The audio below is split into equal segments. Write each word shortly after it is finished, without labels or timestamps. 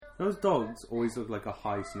Those dogs always look like a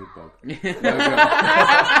high Snoop Dogg.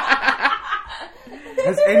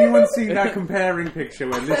 Has anyone seen that comparing picture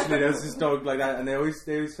where literally there's this dog like that, and they always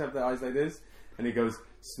have their eyes like this, and he goes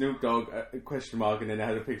Snoop Dogg question mark, and then they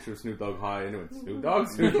had a picture of Snoop Dogg high, and it went Snoop Dogg,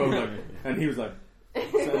 and he was like,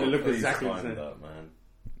 so they looked exactly the same. That, man.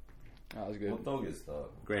 That was good. What dog is that?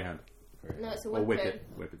 Greyhound. No, it's a Or Whippet.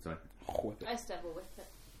 Whippet, sorry. I used to have a Whippet.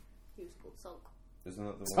 He was called Sulk. Isn't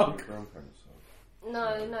that the Sulk. one your grandparents had?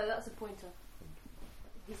 No, that's a pointer.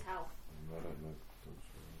 He's Hal. I don't know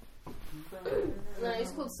dogs. No,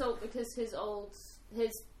 he's called Sulk because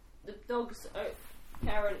the dog's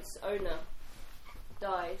parents' owner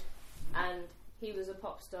died, and he was a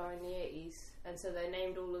pop star in the 80s, and so they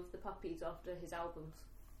named all of the puppies after his albums.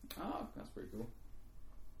 Oh, that's pretty cool.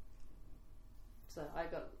 So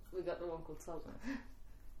we got the one called Sulk.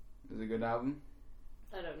 Is it a good album?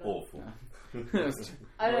 I don't know. Awful.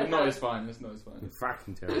 I don't know. Not as fine. It's not as fine.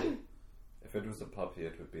 Fucking terrible. If it was a puppy,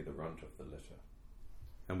 it would be the runt of the litter.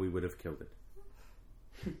 And we would have killed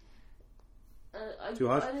it. Too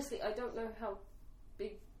hard? Honestly, I don't know how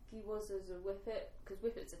big he was as a Whippet, because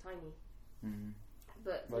Whippets are tiny. Mm.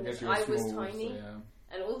 But well, I was small, tiny, so, yeah.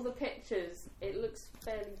 and all the pictures, it looks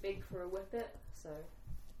fairly big for a Whippet, so...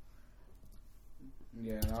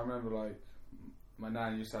 Yeah, I remember, like, my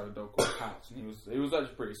nan used to have a dog called Patch, and he was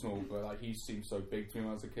actually pretty small, but, like, he seemed so big to me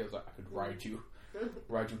when I was a kid. I was like, I could ride you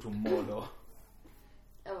to Mordor.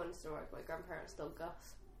 I wanted to ride my grandparents' dog,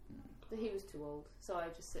 Gus. But he was too old, so I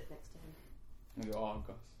would just sit next to him. And go, oh,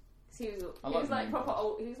 Gus. He was like proper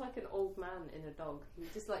old. He was like an old man in a dog. He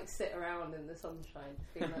would just like sit around in the sunshine,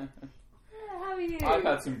 just being like, "How are you?" I've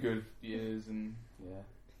had some good years, and yeah,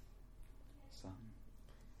 some.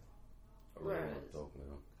 I really want a dog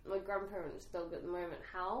now. My grandparents' dog at the moment,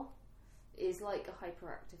 Hal, is like a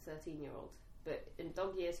hyperactive 13-year-old, but in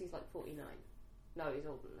dog years he's like 49. No, he's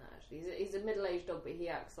older than that actually. He's a middle-aged dog, but he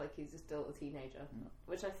acts like he's still a teenager,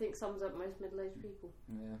 which I think sums up most middle-aged people.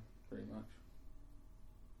 Yeah, pretty much.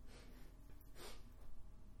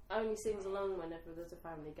 Only sings along whenever there's a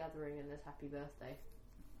family gathering and there's happy birthday.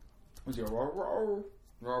 Was your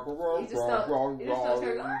He just starts going.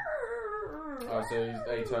 Oh, so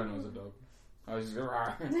Aton was a dog. I was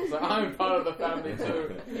just like, I'm part of the family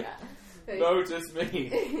too. Yeah. Notice me.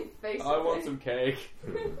 Basically. I want some cake.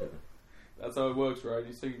 That's how it works, right?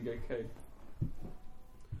 You sing and get cake.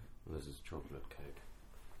 This is chocolate cake.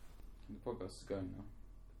 The podcast is going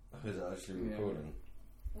now. Is it actually recording?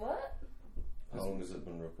 What? How long has it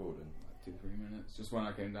been recording? Like 2-3 minutes. Just when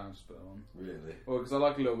I came down, just put it on. Really? Well, because I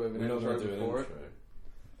like a little bit of an We're not intro going to do an before intro. it.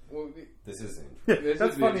 Well, This is the intro. this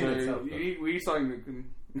That's is the funny in intro. itself, We use something that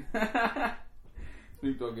can...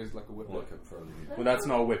 Snoop Dogg is like a whippet. Like a probably. Well, that's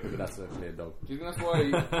not a Whippet, but that's actually a dog. Do you think that's why?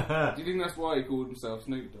 Do you think that's why he called himself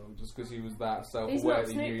Snoop Dogg? Just because he was that self-aware He's not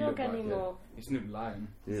that he knew Snoop he Dogg looked like anymore. it? He's Snoop Lion.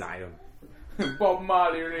 Lion. Bob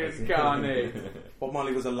Marley reincarnated. Bob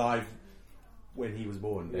Marley was alive when he was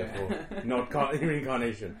born, Yeah. therefore not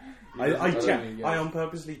reincarnation. I on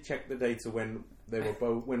purposely checked the dates of when they were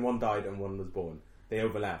both, when one died and one was born. They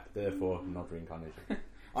overlap, therefore not reincarnation.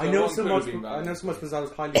 I know so much because I was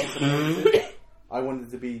highly disappointed. I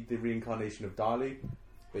wanted to be the reincarnation of Dali,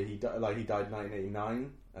 but he died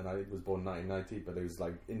 1989, and I was born 1990. But it was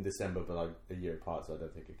like in December, but like a year apart, so I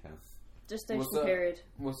don't think it counts. Gestation period.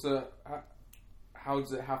 How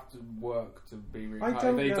does it have to work to be I reincarnated?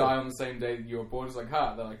 don't If they know. die on the same day that you were born, it's like,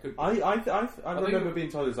 then I could. I remember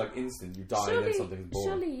being told it was like instant. You die and then something's born.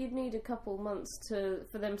 Surely you'd need a couple months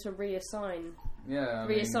for them to reassign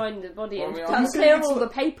the body and I'm clear saying all the Are you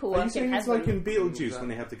paperwork in saying it's heaven. like in Beetlejuice when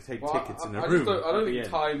they have to take tickets in a room? I don't at the think end?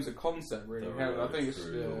 time's a concept really. I think it's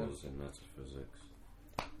laws in metaphysics.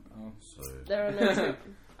 So There are no.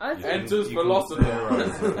 Enters philosopher.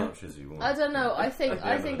 as much as you want. I don't know. I think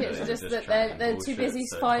it's just that they're too busy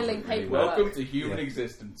filing paperwork. Welcome to human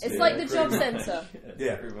existence. It's like the job centre.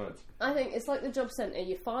 Yeah, pretty much. I think it's like the job centre.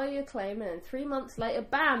 You file your claim and then 3 months later,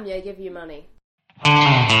 bam, they give you money.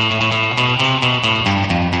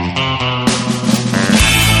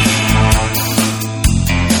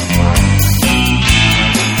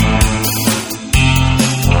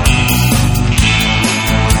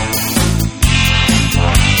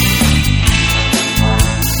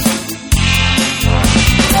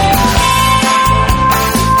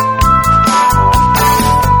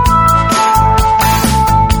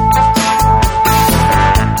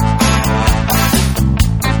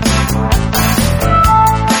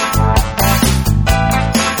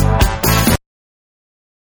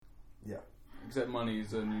 Except money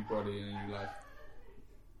is a new body and a new life.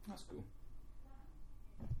 That's cool.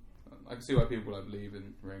 I can see why people believe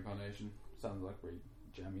in reincarnation. Sounds like a really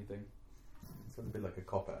jammy thing. It's a bit like a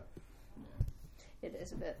cop-out. It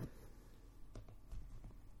is a bit.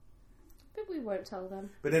 But we won't tell them.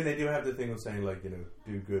 But then they do have the thing of saying, like, you know,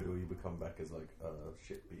 do good or you become back as, like, a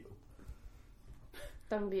shit beetle.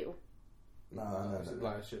 Dung beetle. No.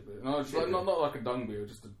 Like a shit beetle. No, it's like, not like a dung beetle,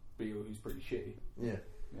 just a beetle who's pretty shitty. Yeah.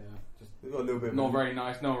 Yeah. Just It's got a little bit. not very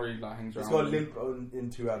nice. No one really like hangs around. It's got a limp in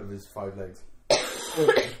 2 out of his 5 legs.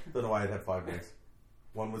 Don't know why it had 5 legs.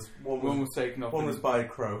 One was taken off. One was by a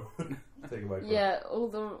crow. Taken by a crow. Yeah, all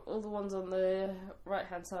the ones on the right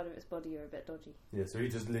hand side of its body are a bit dodgy. Yeah, so he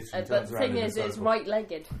just literally But turns the around. thing in is, a it's circle.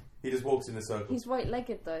 right-legged. He just walks in a circle. He's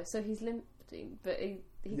right-legged though, so he's limping, but he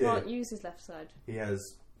Yeah. can't use his left side. He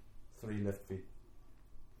has 3 left feet.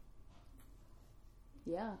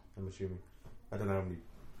 Yeah. I'm assuming. I don't know how many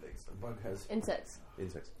legs a bug has. Insects.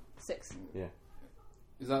 6. Yeah.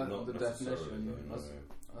 Is that Not the necessarily, definition? though, no.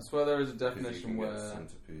 I swear there is a Because you definition can where get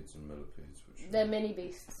centipedes and millipedes, which They're mini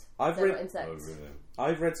beasts. I've They're read. not Oh, insects. really?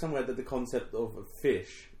 I've read somewhere that the concept of a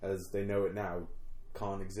fish, as they know it now,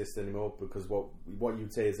 can't exist anymore because what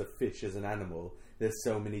you'd say is a fish as an animal. There's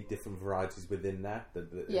so many different varieties within that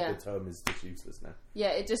Yeah. the term is just useless now.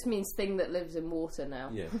 Yeah, it just means thing that lives in water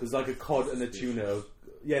now. Yeah, there's like a cod and a tuna.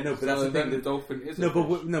 Yeah, no, but that's so the then thing. the That, dolphin is no, a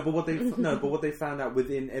but fish. but what they found out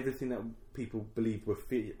within everything that people believed were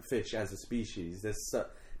fish as a species,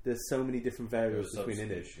 there's so many different variables There are between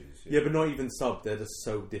in it. subspecies, Yeah, but not even sub. They're just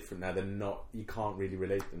so different now. They're not. You can't really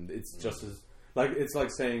relate them. It's just as like it's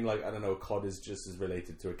like saying like I don't know. A cod is just as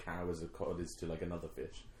related to a cow as a cod is to like another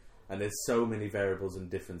fish. And there's so many variables and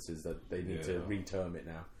differences that they need to reterm it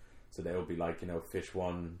now. So there'll be like, you know, fish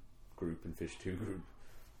 1 group and fish 2 group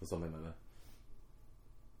or something like that.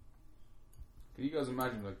 Can you guys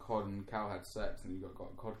imagine a cod and cow had sex and you got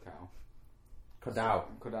a cod cow? Codao.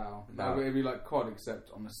 Codao. Codao. It'd be like cod except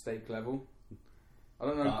on a steak level. I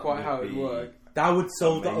don't know That quite would how it'd be work. That would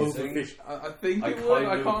solve amazing. the overfish. I think I it would. kind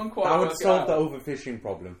I of- can't quite That would work it solve the out. overfishing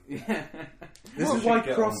problem. Yeah. This Well, is we why should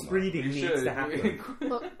get on crossbreeding You needs should. to happen.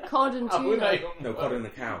 But cod and How would tuna. they? No, cod and a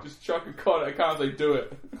cow. Just chuck a cod at a cow and say, do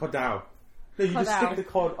it. Codao. No, you just Codao. stick the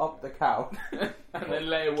cod up the cow. And then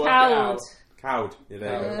let it work Cowed. it out. Cowed. Yeah,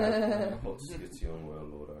 there you go. Hot city on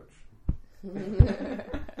Warlord,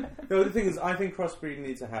 actually. No, the thing is, I think crossbreeding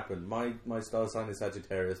needs to happen. My star sign is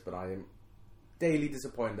Sagittarius, but I am daily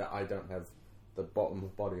disappointed that I don't have the bottom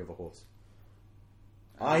body of a horse.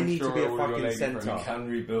 I I'm need sure to be a all your fucking lady centaur. friends We can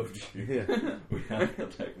rebuild you. Yeah. We have the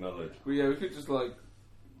technology. But yeah, we could just like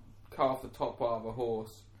cut off the top part of a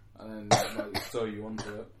horse and then like sew you onto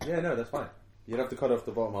it. Yeah, no, that's fine. You'd have to cut off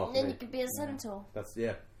the bottom half. And then of you me. could be a centaur. That's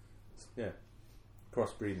yeah.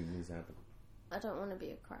 Crossbreeding needs to happen. I don't want to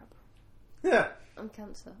be a crab. Yeah. I'm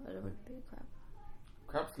Cancer. I don't want to be a crab.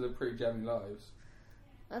 Crabs live pretty jammy lives.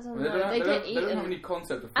 I don't They know. don't, They they get don't, they don't have eaten. any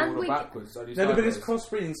concept of And forward or we- backwards. Only No, but it's sideways.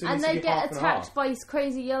 crossbreeding, so it And needs to they be get half and half. attacked by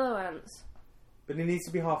crazy yellow ants. But it needs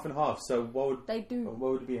to be half and half. So what They do.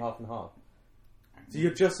 would it be half and half? So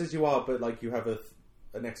you're just as you are, but like you have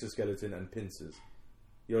an exoskeleton and pincers.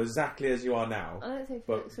 You're exactly as you are now. I don't think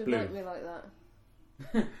But Felix would blue. like me like that.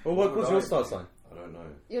 Well, What what's would your I star be? sign? I don't know.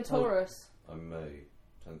 You're Taurus. I'm May.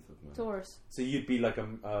 10th of May. Taurus. So you'd be like a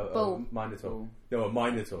Bull. Minotaur. Bull. No, a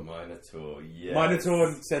Minotaur. Minotaur, yes. Minotaur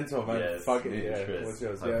and Centaur, man. Yes, Fuck it, interest. yeah. What's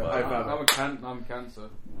yours? High Yeah, five. high five. I'm Cancer.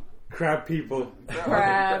 Crab people.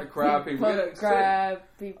 Crab people. Yeah, Crab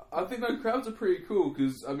people. I think no, crabs are pretty cool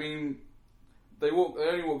because I mean, they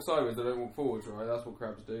only walk sideways. They don't walk forwards, right? That's what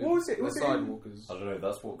crabs do. What was it? They're Was it side in- walkers. I don't know,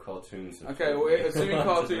 that's what cartoons have Okay, told well, me. assuming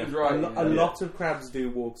cartoons right. A lot of crabs do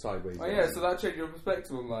walk sideways. Oh yeah, so that changed your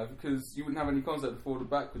perspective on life because you wouldn't have any concept of forward or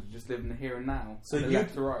backwards. You just live in the here and now. So and you,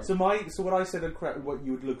 left to right. so what I said, what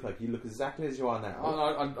you would look like. You look exactly as you are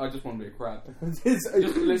now. I just want to be a crab.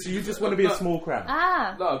 So you just want to be a small crab.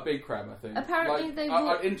 Ah! No, a big crab, I think. Apparently like, they I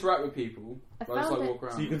walk- interact with people. I I just found like it. walk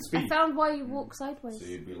around. So you can I speak. found why you walk sideways. So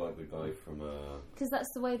you'd be like the guy from Because that's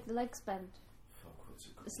the way the legs bend. fuck, what's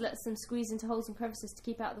it called? This lets them squeeze into holes and crevices to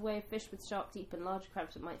keep out of the way of fish with sharp teeth and larger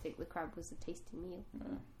crabs that might think the crab was a tasty meal.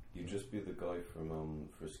 You'd just be the guy from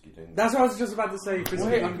Frisky Dingo. That's what I was just about to say.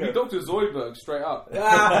 Wait, I can be Dr. Zoidberg straight up.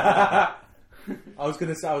 I was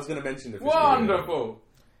gonna mention it. Wonderful!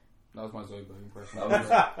 That was my Zoidberg impression.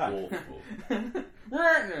 That was awful. No,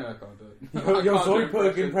 I can't do it. Your I can't do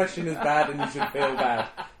Zoidberg impression is bad, and you should feel bad.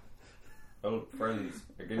 Oh, friends,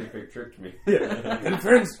 a guinea pig tricked me. And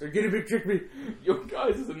friends, a guinea pig tricked me. Your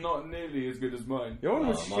guys are not nearly as good as mine. Your one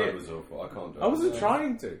was Mine shit. was awful. I can't do it. I wasn't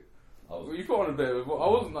trying to. I was Well, you put on a bit of a I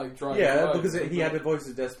wasn't like trying to Yeah, work. because he had a voice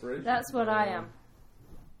of desperation. That's what I am.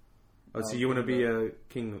 Oh, so you want to be a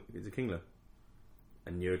king? Is a kingler?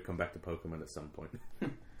 And you would come back to Pokemon at some point.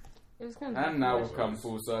 It was kind And now we've come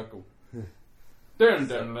full circle. Dun,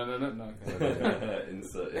 dun, dun, dun, dun. No, okay.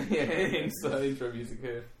 Insert. Insert intro music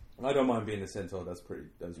here. I don't mind being a centaur. That's pretty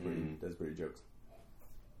jokes.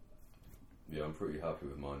 Yeah, I'm pretty happy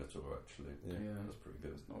with Minotaur actually. Yeah. That's pretty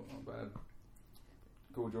good. It's not bad.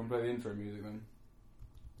 Cool, do you want to play the intro music then?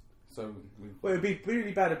 So, Well, it'd be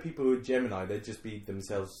really bad if people who are Gemini, they'd just be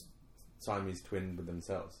themselves Siamese twin with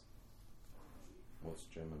themselves. What's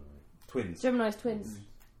Gemini? Twins. Gemini's twins.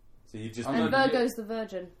 So you just... And Virgo's the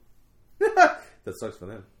virgin. That sucks for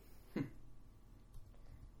them.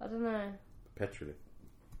 I don't know. Perpetually.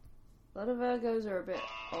 A lot of Virgos are a bit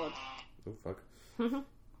odd. Oh, fuck.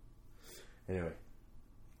 Anyway.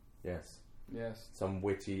 Yes. yes. Some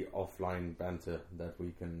witty offline banter that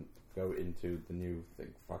we can go into the new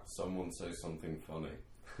thing. Fuck. Someone say something funny.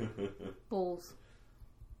 Balls.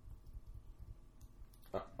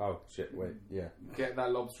 Oh, shit, wait, yeah. Get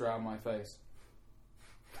that lobster out of my face.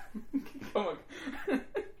 Come on.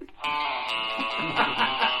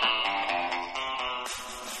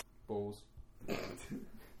 Balls.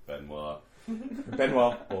 Benoit.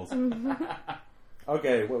 Benoit, balls.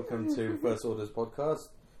 Okay, welcome to First Orders Podcast.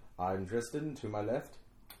 I'm Tristan, to my left.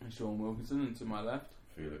 And Sean Wilkinson, and to my left.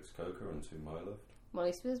 Felix Coker, and to my left.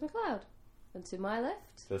 Molly Spears McLeod. And to my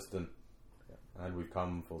left. Tristan. Yeah. And we've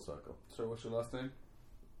come full circle. Sorry, what's your last name?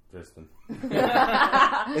 Tristan.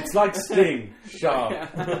 It's like Sting.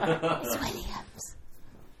 Sharp. Williams.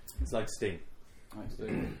 It's like Sting. Nice,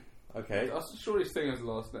 Sting. Okay. Surely Sting has a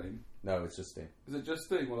last name. No, it's just Sting. Is it just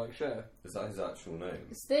Sting or like Cher? Is that his actual name?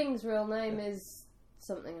 Sting's real name is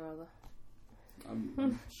something or other.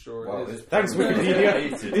 I'm sure Wow, it is. Thanks,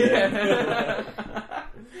 Wikipedia. Yeah.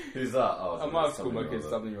 Who's that? Oh, I might have called my kid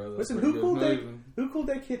something or other. Listen, Pretty who good. called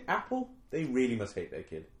their kid Apple? They really must hate their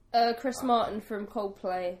kid. Chris Martin from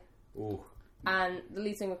Coldplay. Ooh. And the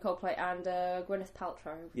lead singer of Coldplay. And Gwyneth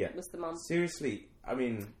Paltrow was the mum. Seriously, I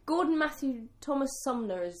mean... Gordon Matthew Thomas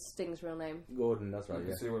Sumner is Sting's real name. Gordon, that's I right, can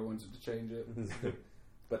yeah. see why I wanted to change it.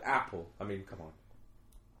 But Apple, I mean, come on.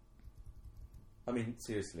 I mean,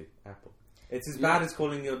 seriously, Apple. It's as bad as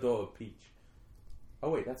calling your daughter Peach. Oh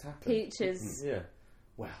wait, that's happened. Peach is... Yeah.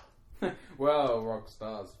 Well. Well, rock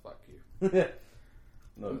stars, fuck you.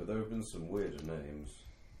 No, but there have been some weirder names.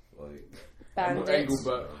 Like... Bandit.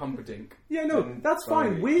 Engelbert Humperdinck. Yeah, no, that's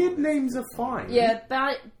fine. Bowie Weird called his names kid are fine. Yeah,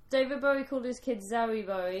 David Bowie called his kid Zowie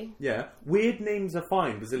Bowie. Yeah, weird names are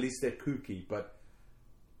fine because at least they're kooky, but...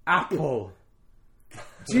 Apple.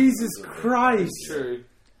 Jesus Christ. True.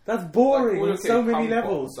 That's boring Like, on so many Kumquat or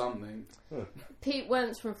levels. something. Pete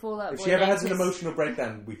Wentz from Fallout If Boy she ever has named an his- emotional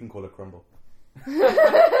breakdown, we can call her Crumble. That's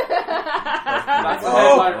Oh! the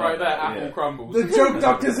headline right there. Apple Yeah. crumbles. The joke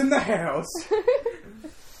doctor's in the house.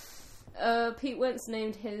 Pete Wentz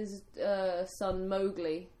named his son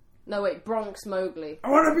Mowgli. No, wait, Bronx Mowgli. I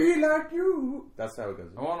want to be like you. That's how it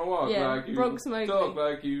goes. I want to walk Yeah, like you. Bronx Mowgli. Talk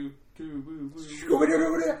like you. Boo, boo, boo.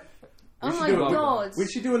 Oh should my do a- god. We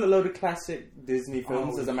should do a load of classic Disney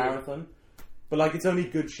films Oh, as a yeah. marathon. But like, it's only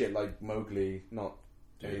good shit like Mowgli, not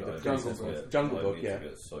any Dude, of the I princess Jungle ones. Book. Jungle I Book, need yeah. to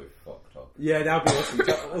get so fucked up. Yeah, that'd be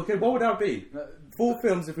awesome. Okay, what would that be? 4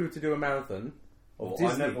 films if we were to do a marathon of Well,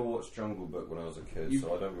 Disney. I never watched Jungle Book when I was a kid, You-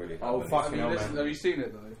 so I don't really have Oh, any fuck I mean, hell, listen, man. have you seen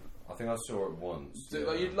it though? I think I saw it once. So, yeah.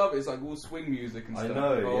 like, you'd love it. It's like all swing music and I stuff.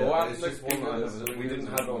 know, Oh, yeah, wow, but it's look, just one that I there's never- swing we didn't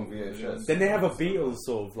music have it on and VHS. Then they have a Beatles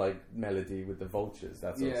sort of like melody with the vultures.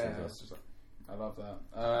 That's Yeah, awesome. it's just, I love that.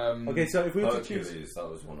 Okay, so if we were to choose Hercules, that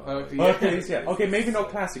was one I Hercules. liked. Hercules, yeah. Okay, maybe not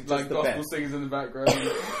classic, just like the gospel best. singers in the background.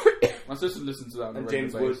 My sister listens to that on a And regular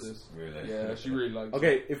James Woods. basis. Really? Yeah, she really likes it.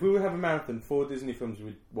 Okay, if we would have a marathon, 4 Disney films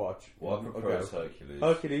we'd watch. Well, I or propose go. Hercules.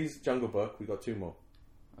 Hercules, Jungle Book. We got 2 more.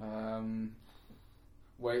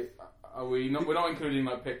 Wait, are we not? We're not including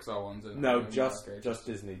like Pixar ones. In No, it, just okay,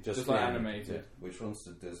 Disney, just like the animated. Which ones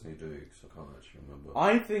did Disney do? Because I can't actually remember.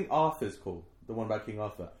 I think Arthur's cool. The one about King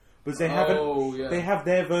Arthur. Because they have yeah. they have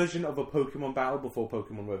their version of a Pokemon battle before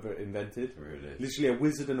Pokemon were ever invented. Really? Literally, a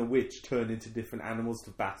wizard and a witch turn into different animals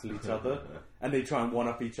to battle each other, and they try and one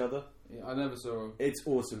up each other. Yeah, I never saw. It's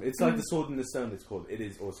awesome. It's like the Sword and the Stone. It's called. It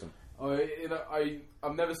is awesome.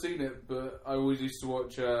 I've never seen it, but I always used to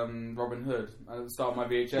watch Robin Hood at the start of my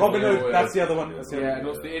VHS. Robin Hood. Always- That's the other one. That's the other Yeah, one. and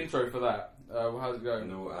what's the intro for that? How's it going?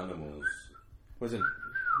 No animals. Was it?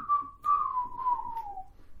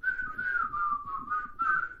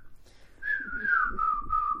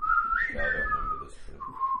 Yeah, I don't remember this film.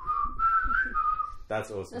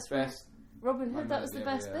 That's awesome. That's Best. Robin Hood, that was the Yeah,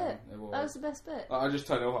 best yeah, bit. it was. That was the best bit. I just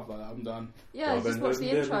turn it off like that. I'm done. Yeah, just watch the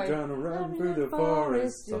intro. Run around through the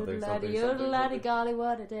forest. Something, something, something, Yodelady something. golly,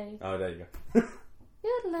 what a day. Oh, there you go.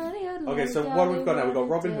 Yodelady, yodelady, Okay, so what golly, we've got now, we've got what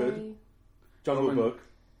a Robin Hood. day. Jungle Robin- Book.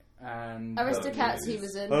 and Aristocats he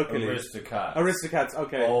was in. Hercules. Aristocats,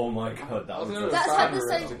 okay. Oh my god, that was That's had the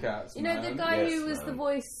same. Aristocats, You know the man. guy Yes, who was man. the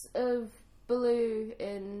voice of Baloo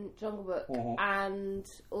in Jungle Book, and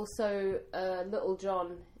also Little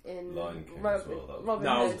John in Lion King as well, that was- Robin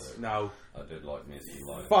No, Hood. no. I did like me some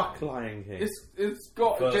Lion Fuck King. Lion King. It's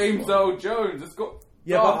got First James one. Earl Jones. It's got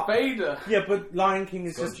Yeah, Darth but- Vader. Yeah, but Lion King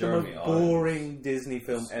is Got just the most Jeremy Irons. boring Disney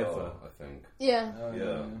film Scar, ever. I think. Yeah.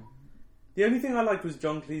 Yeah. The only thing I liked was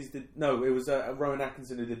John Cleese did... No, it was Rowan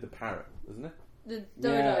Atkinson who did the parrot, wasn't it? The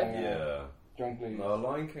Dodo. Yeah. John Cleese. No,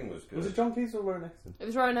 Lion King was good. Was it John Cleese or Rowan Atkinson? It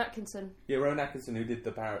was Rowan Atkinson. Yeah, Rowan Atkinson who did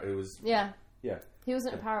the parrot, who was... Yeah. Yeah. He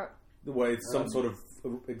wasn't a parrot. The way it's some sort of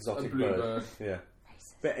exotic A blue bird. bird. Yeah.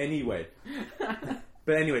 But anyway.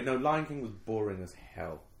 No, Lion King was boring as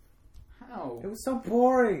hell. How? It was so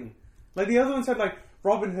boring. Like, the other ones had, like,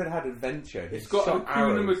 Robin Hood had adventure. He It's got shot Hakuna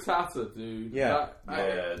arrows. Matata, dude. Yeah.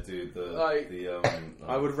 Yeah, dude. Like-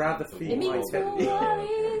 I would rather feed It my means testicles.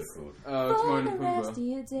 Timon and For the rest of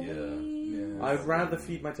Pumbaa. your day. Yeah. I'd rather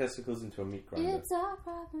feed my testicles into a meat grinder. It's a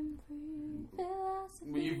problem-free philosophy.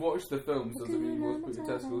 But you've watched the films, doesn't mean you want to put your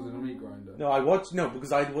testicles in a meat grinder. No, I watched... No,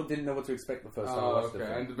 because I didn't know what to expect the first time I Oh, watched the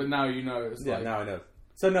okay. film. But now you know. It's Yeah, like, now I know.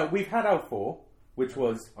 So, no, we've had our 4, which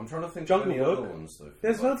was... I'm trying to think Jungle of any Book. other ones though.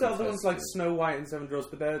 There's like loads of other ones like Fantastic. Snow White and Seven Dwarfs,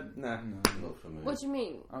 but they're... Nah. Not for me. What do you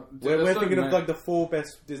mean? We're thinking of like the 4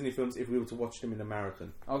 best Disney films if we were to watch them in a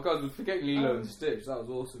marathon. Oh, guys, we're forgetting Lilo and Stitch. That was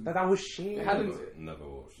awesome. That was shit. It hadn't- Never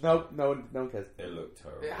watched. No one cares. It looked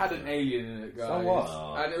terrible. It had an alien in it, guys. So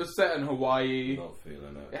what? And it was set in Hawaii. Not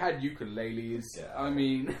feeling It it. had ukuleles. Yeah. I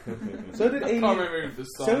mean, So did I Alien. can't remember if the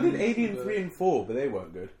song. So did Alien 3 and 4, but they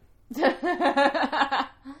weren't good.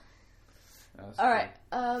 Alright,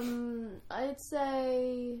 I'd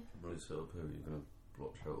say Right, so up here you're going to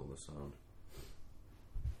block out all the sound.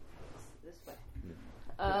 this way.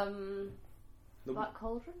 The- Black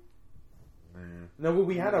Cauldron? No, well,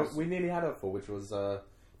 we nearly had our 4, which was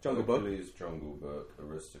Jungle Book. Hercules, Jungle Book,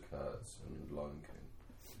 Aristocats, and Lion King.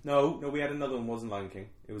 No, we had another one. Wasn't Lion King.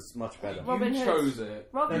 It was much better. Robin You Hood. chose it.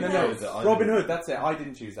 Robin No. Hood. Robin Hood. That's it. I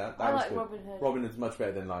didn't choose that. That I was like good. Robin Hood. Robin Hood's much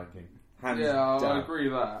better than Lion King. Hands Yeah, down. I agree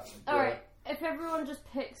with that. Alright, if everyone just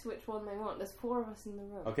picks which one they want, there's 4 of us in the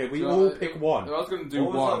room. Okay, we So, all if pick one. I was going to do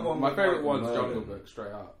What was that one. one My with favourite Michael one's Jungle Merlin? Book,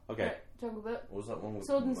 straight up. Okay, Right, Jungle Book. What was that one with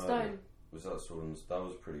Sword and Merlin? Stone. Was that Sword and Stone? That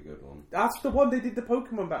was a pretty good one. that's the one they did the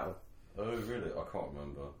Pokemon battle. Oh, really? I can't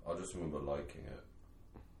remember. I just remember liking it.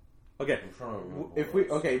 Okay, I'm trying to remember. if what it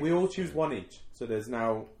was. we all choose one each. So there's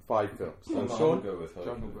now 5 films. So I'm Sean, gonna go with Hercules.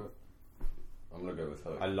 Jungle Book. I'm gonna go with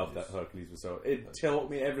Hercules. I love that Hercules was so. It taught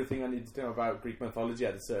me everything I needed to know about Greek mythology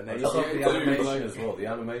at a certain I age. love Yeah, the it's animation like- as well. The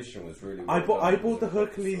animation was really. I well bought- done. I bought the It was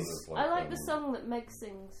Hercules- I like the song that Meg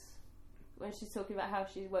sings when she's talking about how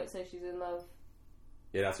she won't say she's in love.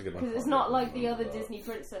 Yeah, that's a good one. Because it's can't not even like the remember other that. Disney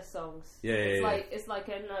princess songs. Yeah, It's like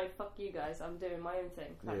a no, fuck you guys, I'm doing my own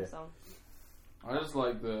thing kind Yeah. of song. I just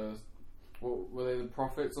like the. What, were they the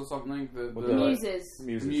prophets or something? The What The the- Muses the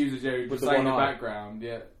Music. muses, yeah, who With just the sang in the one eye. background,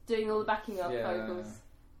 yeah. doing all the backing up Yeah. vocals.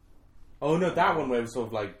 Oh no, that one where it was sort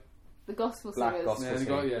of like. The gospel Black singers. gospel. Yeah, they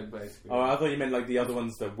got, yeah, basically. Oh, I thought you meant like the other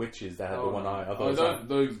ones, the witches that had the one eye. I thought it was that.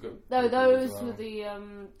 those go. No, go those as well. were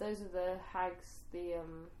the hags.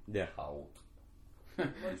 Yeah. How? What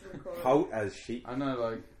do we call it? How as sheep. I know,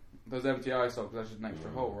 like those empty eye socks. That's just an extra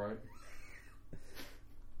hole, right?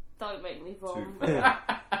 Don't make me vom.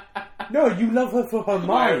 No, you love her for her I'm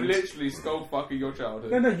mind. literally skull fucking your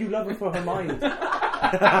childhood. No, you love her for her mind.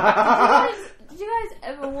 Did you guys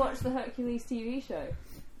ever watch the Hercules TV show?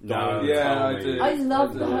 No. Yeah, I did. I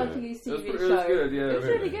love I the did. Hercules It was TV pre- show. it was good, yeah, It was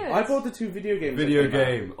really good. I bought the 2 video games. Video that came out.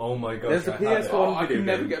 game. Oh my god. There's the PS1 Oh, I video can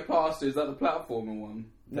never game. get past it. Is that the platformer one?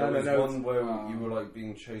 There was No. one where Wow. you were like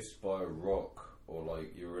being chased by a rock, or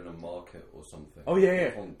like you were in a market or something. Oh yeah.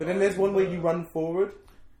 Keep on But then there's one dying where you there. run forward,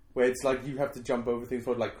 where it's like you have to jump over things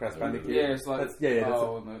for like Crash Bandicoot. Yeah, it's like That's, yeah.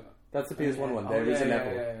 Oh, no. That's the PS1 one. Oh, There is yeah, a yeah,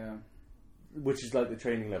 level, yeah. which is like the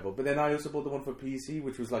training level. But then I also bought the one for PC,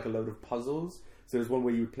 which was like a load of puzzles. So there's one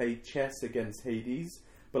where you would play chess against Hades,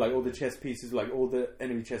 but like all the chess pieces, like all the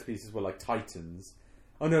enemy chess pieces were like titans.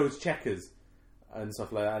 Oh no, it was checkers and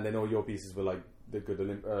stuff like that. And then all your pieces were like the good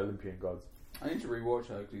Olympian gods. I need to rewatch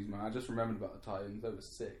Hercules, man. I just remembered about the Titans. They were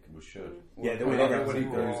sick. We should. Yeah, they I were love there it when he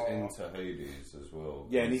as goes well. into Hades as well.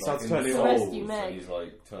 Yeah, and he He's, starts in turning the old. souls, Rescue Meg. and he's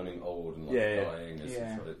like turning old and like Yeah. dying. It's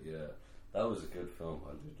Yeah. just like, yeah, that was a good film.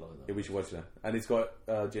 I did like that. Yeah, we should watch that. And it's got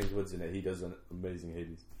James Woods in it. He does an amazing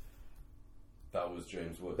Hades. That was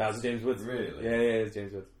James Woods. That was James Woods. Really? Yeah, it's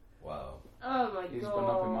James Woods. Wow. Oh my He's god. been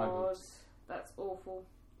up in my books. That's awful.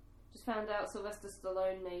 Just found out Sylvester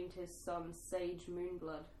Stallone named his son Sage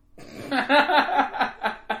Moonblood.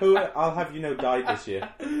 Who I'll have you know died this year.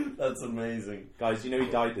 That's amazing. Guys, you know he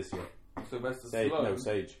died this year. Sylvester Sage, Stallone. no,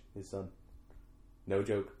 Sage, his son. No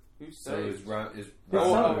joke. Who's So Sage? his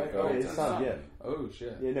His son, yeah. Oh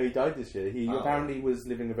shit. Yeah, no, he died this year. He Oh. apparently was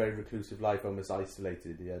living a very reclusive life, almost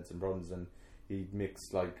isolated. He had some problems, and he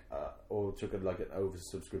mixed or took an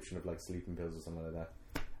oversubscription of sleeping pills or something like that.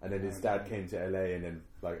 And then his dad came to LA, and then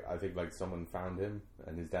I think someone found him,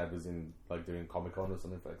 and his dad was in doing Comic-Con or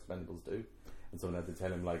something for Expendables 2, and someone had to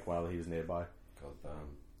tell him while he was nearby. God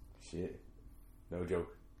damn. Shit, no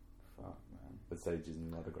joke. Fuck, man. But Sage is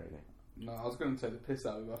not a great name. No, I was going to take the piss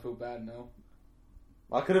out of it. I feel bad now.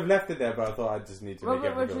 I could have left it there, but I thought I just need to make Robert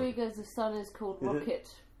everyone go. Rodriguez's son is called Is it? Rocket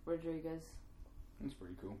Rodriguez. That's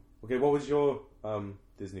pretty cool. Okay, what was your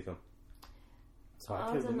Disney film? Sorry,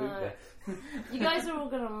 I killed the don't mood know. there. You guys are all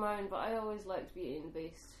gonna moan, but I always liked Beauty and the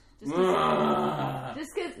Beast.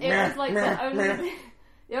 Just because it was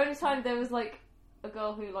the only time there was a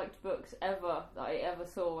girl who liked books ever that I ever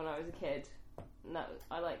saw when I was a kid. No,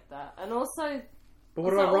 I liked that, and also. But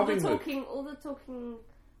what also about Robin Hood? All the talking,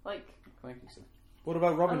 Thank you, sir. What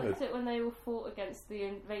about Robin I Hood? liked it when they were fought against the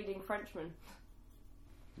invading Frenchmen.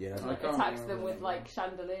 Yeah. I can't Attacked them remember. with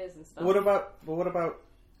chandeliers and stuff. What about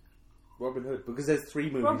Robin Hood? Because there's 3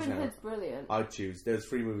 movies Robin now. Hood's brilliant. I'd choose. There's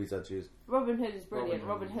 3 movies I'd choose. Robin Hood is brilliant.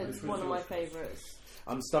 Robin Robin Hood. Hood's Which was one of my yours? favourites.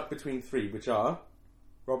 I'm stuck between 3, which are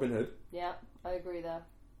Robin Hood, Yeah, I agree there.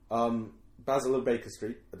 Basil of Baker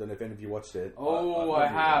Street. I don't know if any of you watched it. Oh, I I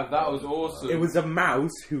have. That was awesome. It was a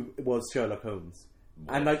mouse who was Sherlock Holmes,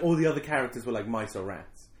 and all the other characters were mice or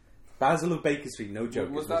rats. Basil of Baker Street, no joke.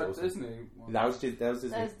 Was it that awesome. Disney? one? That was Disney. There's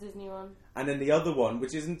Disney one. And then the other one,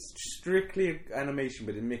 which isn't strictly animation,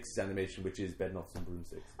 but it mixes animation, which is Bedknobs and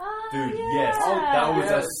Broomsticks. Oh, Dude, yeah. yes. That was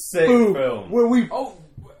Yes. a sick Boom! film. Where we? Oh,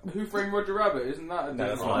 Who Framed Roger Rabbit? Isn't that a No,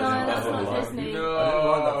 that's Disney? not. No, that's Disney. not Disney. No. I didn't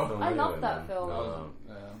like that film I love anyway, that man. film. No.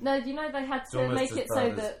 Yeah. No, you know they had It's to almost make as it so bad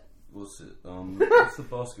as- that. What's it? What's the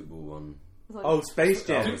basketball one? Oh, Space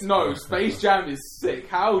Jam. Dude, no, Space Jam is sick.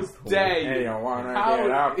 How dare you? Hey, I wanna How- get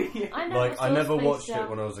up. I never I saw never Space watched Jam. it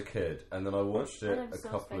when I was a kid, and then I watched I it never a saw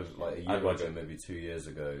couple Space of Jam. a year I'd watch ago, it. maybe 2 years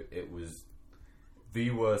ago. It was the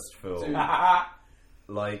worst film. Dude.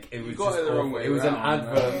 It was got just it the wrong awful. way It was an around,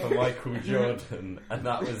 advert man. for Michael Jordan, and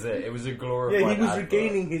that was it. It was a glorified. Yeah, he was advert.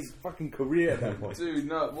 regaining his fucking career at that point. Dude,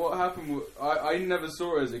 no, what happened was, I never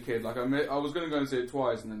saw it as a kid. I was going to go and see it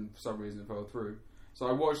twice, and then for some reason it fell through. So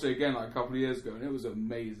I watched it again a couple of years ago, and it was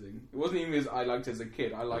amazing. It wasn't even as I liked it as a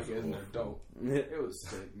kid. I liked it as an adult. It was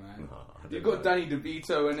sick, man. Nah, I You didn't got like Danny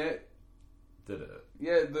DeVito in it. it. Did it?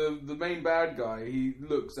 Yeah, the main bad guy. He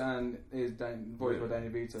looks and is voiced by Danny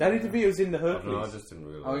DeVito. Danny Yeah. DeVito's in the No, I Hercules. just didn't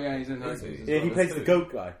realise. Oh yeah, he's in Is Hercules. he? as Yeah, he well. plays the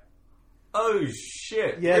goat guy. Oh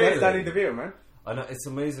shit! Yeah, really? that's Danny DeVito, man. I know it's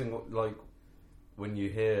amazing. When you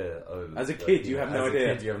hear, As a kid, you have no as a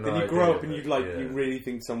idea. kid, you have no Then you idea, grow up and but, you really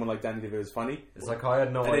think someone like Danny DeVito is funny. It's like I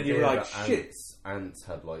had no And then idea you were like, that shit. Ants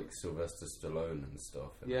had Sylvester Stallone and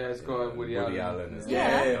stuff. And, Yeah, it's you got know, Woody Allen. is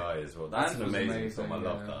Yeah. the guy as well. That's Ants an was amazing amazing, film. I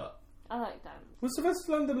love yeah. that. I like that. Was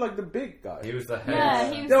Sylvester Stallone the big guy? He was the head.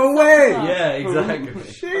 Yeah, he was. No the way! soccer. Yeah, exactly. Oh,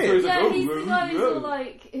 shit! Yeah, he's the guy who's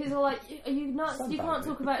all like, are you nuts? You can't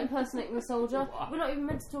talk about impersonating a soldier. We're not even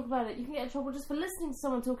meant to talk about it. You can get in trouble just for listening to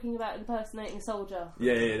someone talking about impersonating a soldier.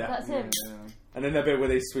 Yeah, That's him. Yeah. And then that bit where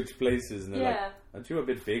they switch places and they're Yeah. like, aren't you a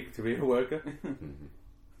bit big to be a worker?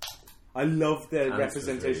 I love their Ants was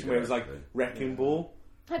representation really where it was good, like actually. Wrecking Ball.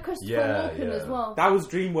 Had Christopher Yeah, Walken yeah. as well. That was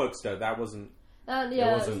DreamWorks though, that wasn't Yeah, It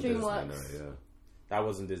it's wasn't Disney, DreamWorks. no, yeah. that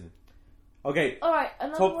wasn't Disney. Okay, Alright,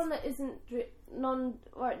 another Top- one that isn't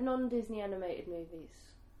non-Disney animated movies.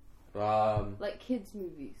 Like kids'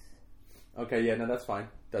 movies. okay, yeah, no, that's fine.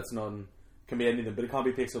 That's can be anything, but it can't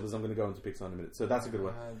be Pixar because I'm going to go into Pixar in a minute. So that's a good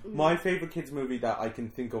one. My favourite kids movie that I can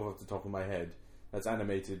think of off the top of my head that's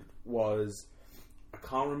animated was, I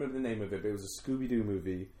can't remember the name of it, but it was a Scooby-Doo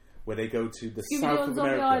movie where they go to the Scooby-Doo south on of Zombie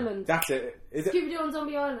America. Island. That's it. Scooby-Doo on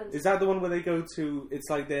Zombie Island. Is that the one where they go to? It's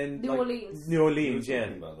like then New Orleans. New Orleans, We were yeah.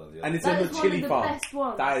 talking about that the And other it's That in is the one chili of the farm. best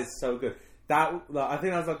ones. That is so good. I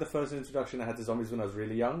think that was like the first introduction I had to zombies when I was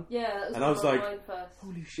really young. Yeah, that was And I was one of like, mine first.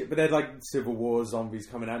 Holy shit! But there's like Civil War zombies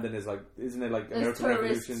coming out. Then there's isn't there like There's American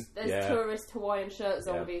Revolution? There's tourist Hawaiian shirt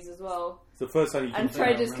zombies as well. It's the first time you can. And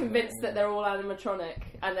Trader's convinced that they're all animatronic,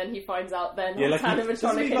 and then he finds out they're not Yeah, like he- doesn't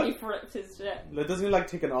animatronic, he, and like- he flips his shit. Doesn't he like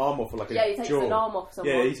take an arm off or like Yeah, a he takes jaw? an arm off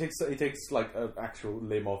someone. Yeah, he takes like an actual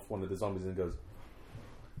limb off one of the zombies and goes.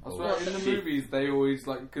 I swear, in the shit. movies, they always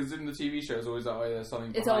because in the TV show, it's always like, oh, there's something.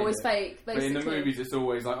 It's behind always it. fake, But basically. in the movies, it's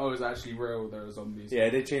always like, oh, it's actually real. There are zombies. Yeah,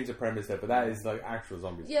 they changed the premise there, but that is like actual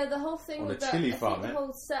zombies. Yeah, the whole thing On with a that, chili I farm, think eh? the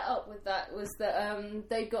whole setup with that was that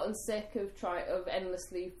they'd gotten sick of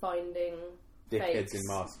endlessly finding Dickheads fakes. in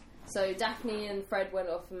masks. So Daphne and Fred went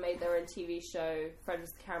off and made their own TV show. Fred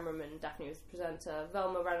was the cameraman, Daphne was the presenter.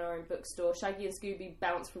 Velma ran her own bookstore. Shaggy and Scooby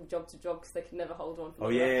bounced from job to job because they could never hold on for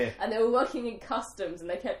long. And they were working in customs and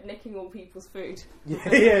they kept nicking all people's food.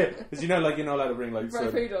 Because you're not allowed to bring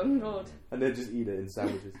food on board. And they'd just eat it in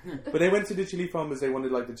sandwiches. But they went to the chili farmers. They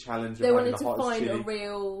wanted the challenge. They of wanted to the find chili.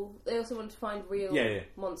 They also wanted to find real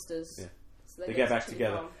monsters. Yeah. So they get back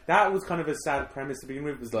together. Farm. That was kind of a sad premise to begin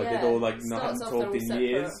with. It was they'd all not talked in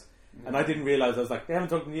years. And I didn't realise, I was like, they haven't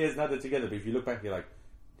talked in years, now they're together. But if you look back, you're like,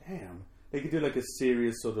 damn. They could do a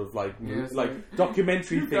serious sort of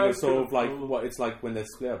documentary thing of sort of what it's like when they're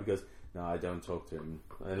split up. Because, no, I don't talk to him.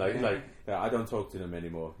 And I don't talk to them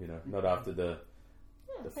anymore, not after the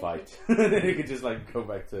fight. Then you could just go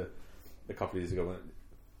back to a couple of years ago.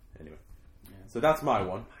 Anyway. Yeah. So that's my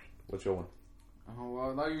one. What's your one? Oh,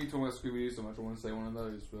 well, now you're talking about Scooby-Doo so much, I want to say one of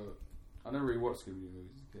those, but I never really watched Scooby-Doo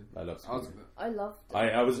movies as a kid. I love Scooby-Doo. I loved it.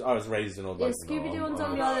 I was raised in all that. Yeah, Scooby-Doo on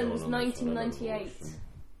Zombie Island was 1998.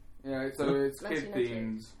 Yeah, so it's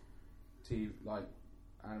kid-themed TV,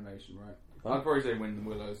 animation, right? Huh? I'd probably say Wind in the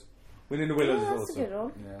Willows. Wind in the Willows is that's awesome. A good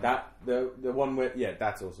one. Yeah. The one where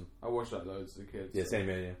that's awesome. I watched that loads as a kid. Yeah, same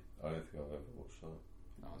here. Yeah. I don't think I've ever watched that.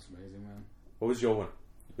 No, it's amazing, man. What was your one?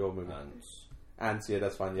 Your movie? Ants. Yeah,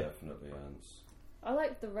 that's fine. Yeah, definitely Ants. I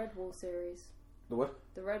liked the Red Wall series. The what?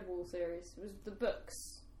 The Red Wall series. It was the books.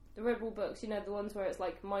 The Red Wall books. The ones where it's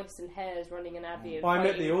mice and hares running an abbey and I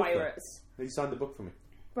met the author. pirates. He signed the book for me.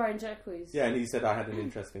 Brian Jacques. Yeah, and he said I had an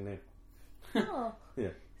interesting name. Oh. Yeah.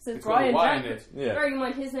 So Brian Jacques. Yeah. Bearing in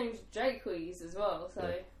mind his name's Jacques as well, so...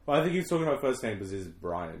 Yeah. Well, I think he was talking about first name because his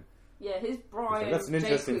Brian. Yeah, his Brian. That's an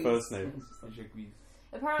interesting first name.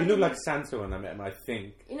 Apparently, he looked like Santa when I met him, I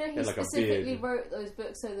think. He specifically wrote those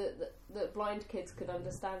books so that blind kids could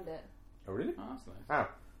understand it. Oh, really? Oh, that's nice. How?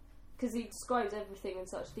 Because he describes everything in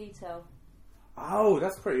such detail. Oh,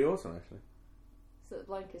 that's pretty awesome, actually. So that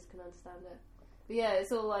blind kids can understand it. But yeah,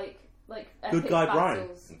 it's all like good guy battles. Brian.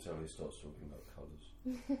 Until he starts talking about colours.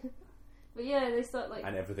 But yeah, they start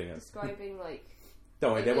and everything else. Describing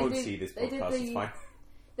Don't worry, they won't see this podcast. It's fine.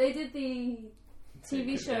 They did the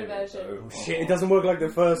TV show version. Oh shit! It doesn't work like the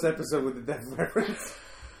first episode with the death reference.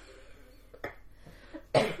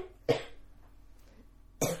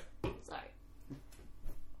 Sorry.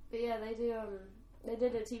 But yeah, they do. They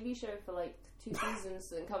did a TV show for 2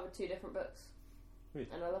 seasons and covered 2 different books, and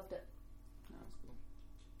I loved it. That's cool.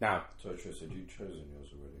 Now, so Trish, had you chosen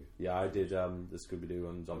yours already? Yeah, I did the Scooby-Doo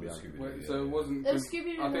on Zombie Island. Wait, so it wasn't...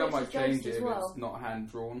 Scooby-Doo I think I might change it if well. it's not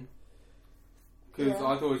hand-drawn. Because I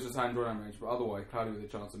thought it was just hand-drawn animation, but otherwise, Cloudy with a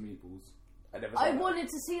Chance of Meatballs. I wanted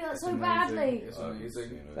to see that so badly. It's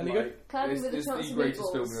amazing. Any good? Cloudy with a Chance of Meatballs. It's the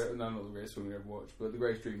greatest film, no, not the greatest film we ever watched, but the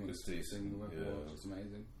greatest dream was thing we ever watched. It's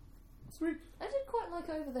amazing. Sweet. I did quite like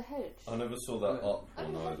Over the Hedge. I never saw that Up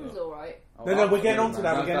Over the Hedge either. was alright. No, we're getting onto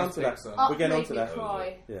that. We're getting onto that. Up made me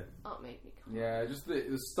cry. Yeah. Up made me cry. Yeah, just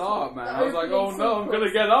the start, man. I was like, oh no, I'm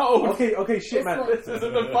gonna get old. Okay, shit, man. This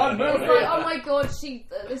isn't a fun movie. It's like, oh my god,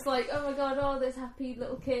 it's like, oh my god, oh, there's happy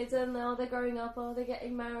little kids, and oh, they're growing up, oh, they're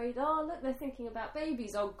getting married, oh, look, they're thinking about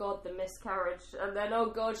babies, oh god, the miscarriage, and then,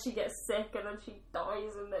 oh god, she gets sick, and then she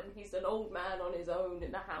dies, and then he's an old man on his own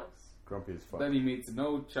in the house. Grumpy as fuck. Then he meets an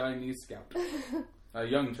old Chinese scout. A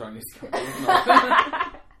young Chinese scout.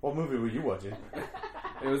 What movie were you watching?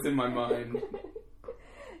 It was in my mind.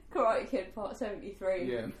 Karate Kid Part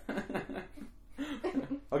 73. Yeah.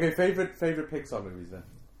 Okay, favorite Pixar movies then.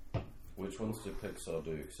 Which ones did Pixar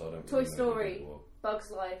do? Because I don't. Toy Story,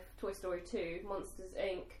 Bugs Life, Toy Story 2, Monsters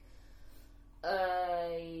Inc.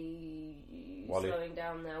 Slowing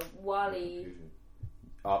down now. WALL-E.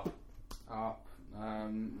 Up.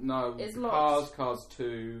 No. It's Lost. Cars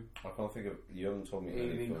 2. I can't think of. You haven't told me The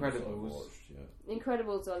any films Incredibles. I've watched yet.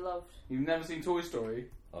 Incredibles I loved. You've never seen Toy Story?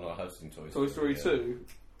 Oh no, I have seen Toy Toy Story. Story 2.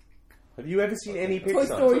 Have you ever seen any Toy Pixar?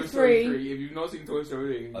 Story Toy Story 3. 3. If you've not seen Toy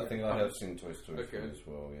Story, I think I have seen Toy Story 3 as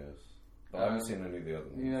well. Yes, but I haven't seen any of the other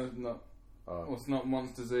ones. You know, not. It's not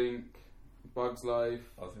Monsters Inc. Bugs Life.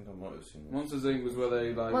 I think I might have seen that. Monsters Inc. was where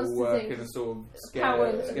they Monsters all work Inc. in a sort of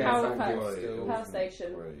Power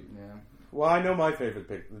station. Yeah. Well, I know my favourite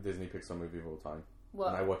Disney Pixar movie of all time. What?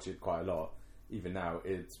 And I watch it quite a lot. Even now,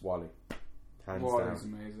 it's WALL-E. Hands WALL-E's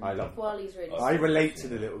down. amazing. I love it. WALL-E's really I relate to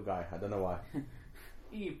the little guy. I don't know why.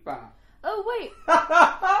 Eepa. Oh, wait.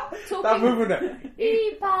 That movement there.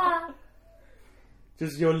 Eepa.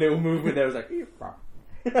 Just your little movement there was like, Eepa.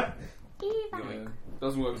 Eepa. Yeah.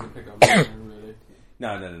 Doesn't work as a pickup line, really.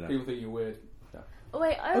 No. People think you're weird. Oh,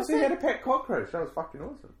 wait, I Also, also... he had a pet cockroach. That was fucking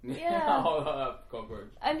awesome. Yeah. Oh, cockroach.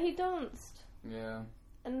 And he danced. Yeah.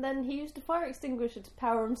 and then he used a fire extinguisher to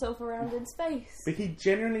power himself around in space. But he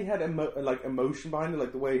genuinely had emotion behind it,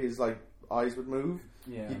 like the way his like eyes would move.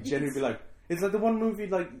 Yeah. He'd genuinely be like, it's like the one movie,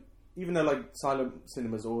 like, even though like silent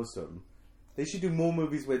cinema's awesome, they should do more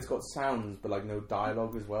movies where it's got sounds but like no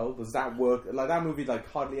dialogue as well. Does that work? Like that movie, like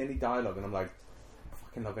hardly any dialogue, and I'm like, I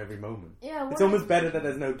fucking love every moment. Yeah, It's almost better that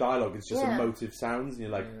there's no dialogue. It's just Yeah. emotive sounds, and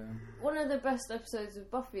you're like, one of the best episodes of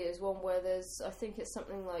Buffy is one where there's, I think it's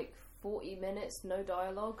something like 40 minutes, no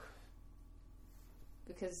dialogue.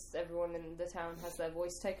 Because everyone in the town has their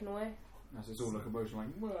voice taken away. It's all like emotion,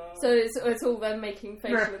 like. Whoa. So it's all them making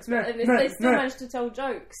facial expressions. And they still manage to tell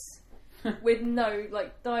jokes with no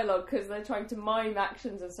like dialogue because they're trying to mime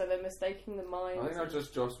actions, and so they're mistaking the mimes. I think that's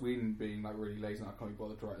just Joss Whedon being like really lazy and I can't be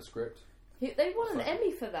bothered to write a script. They won an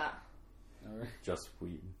Emmy for that. No. just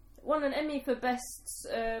Whedon. Won an Emmy for best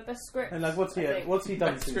script. And like, what's he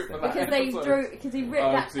done Best since script then? for that. Because he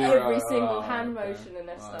wrote that every single hand motion and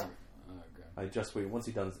their stuff. Okay. Just Whedon. What's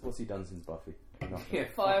he done since Buffy? Nothing. Yeah,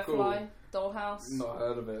 Firefly, Dollhouse, Not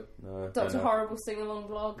heard of it. No, Doctor no. Horrible sing-along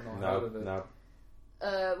blog. Not heard of it. No,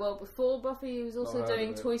 Well, before Buffy, he was also Not heard doing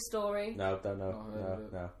of it. Toy Story. no, don't know. Not heard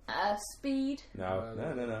of it. No, Speed, no,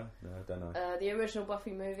 don't know. the original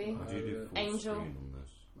Buffy movie. How do you do full Angel. screen on this?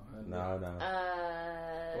 Not heard of No, it.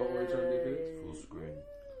 no. What were you trying to do? Full screen.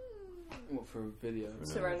 What for a video?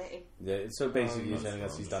 Serenity. Yeah, so basically you're That's telling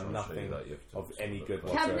us what he's I'm done trying to say, nothing that you have to of sort any of good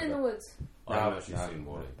like- Cabin in the whatsoever. Woods. I haven't No, actually no. seen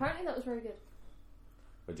Wally. Apparently that was very good.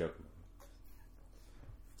 We're joking.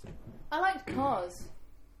 I liked Cars.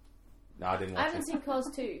 No, I didn't I watch haven't it. seen Cars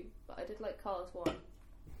 2, but I did like Cars 1.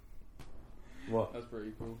 What? That's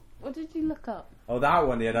pretty cool. What did you look up? Oh, that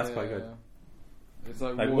one, yeah, that's Yeah, quite good. yeah. It's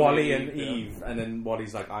like Like Wally and yeah. Eve, and then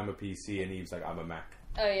Wally's like, I'm a PC, and Eve's like, I'm a Mac.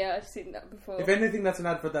 Oh yeah, I've seen that before. If anything, that's an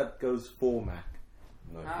advert that goes for Mac.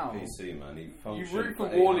 No, How? for PC, man. He You functioned root for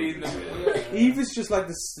for Wally in 800 the. years. Yeah. Eve is just like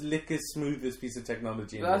the slickest, smoothest piece of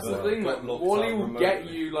technology in That's the the world. thing. Like, Locked Wally up will remotely. get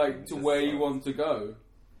you like to Just where you like- want to go.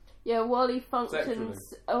 Yeah, Wally functions Sexually.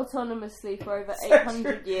 autonomously for over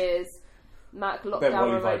 800 years. Mac locked Bet down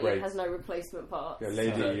Wally remotely vibrates. has no replacement parts. Yeah,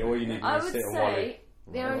 lady, all you need I is would sit on Wally. say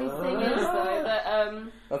the only thing is though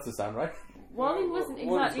that That's the sound, right? Wally wasn't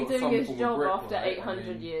Wally's exactly got doing some his form of job brick, after right? 800 I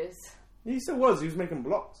mean- years. He still was. He was making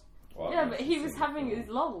blocks. Well, Yeah, I've but actually he was seen having it his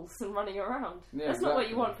lols and running around. Yeah, That's not what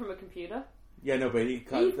you exactly. want from a computer. Yeah, no, but he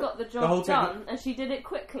kind Eve got the job whole done, and she did it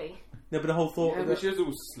quickly. No, but the whole thought. Yeah, but she was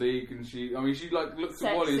all sleek and she. I mean, she like looks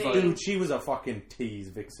at Wally. It's Sexy. like Dude, she was a fucking tease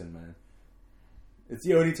vixen, man. It's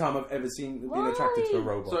the only time I've ever been attracted to a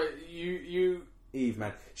robot. so you. Eve,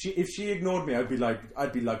 man. If she ignored me, I'd be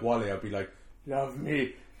like Wally. I'd be like, love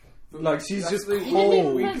me. Like she's That's just the-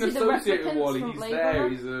 cold. We Fancy can the associate with replicants Wally. from He's Blade there. Runner?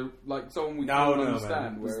 He's a like someone we No, can no,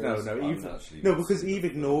 understand. man. Whereas No, I'm Eve. actually No, because seeing Eve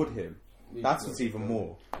it. ignored him. Eve's That's not what's even good.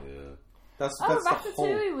 more. Yeah. That's Oh, the whole.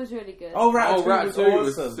 Ratatouille was really good. Oh, Ratatouille, Ratatouille was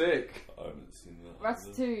was awesome. sick. I haven't seen that.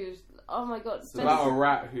 Ratatouille was, oh my god. It's about a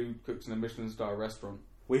rat who cooks in a Michelin-star restaurant.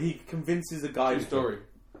 Where he convinces a guy. True story.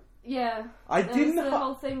 Yeah. I There didn't. was the ha-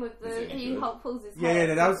 whole thing with Is the it he good? Hulk pulls his Yeah, hair.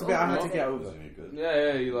 yeah, that was the bit I had to Awesome. get Was over. any good?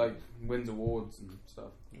 Yeah, he like wins awards and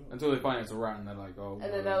stuff. Until they find it's a rat and they're like, oh.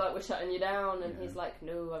 And then they're like, "We're shutting you down," and Yeah. he's like,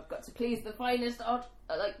 "No, I've got to please the finest art,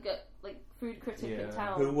 like food critic in Yeah.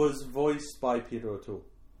 town." Who was voiced by Peter O'Toole.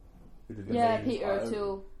 Who did the Yeah, main- Peter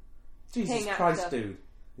O'Toole, Jesus King Christ, actor. dude.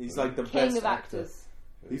 He's like the king best of actor. actors.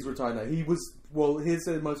 He's retired now. He was, well, here's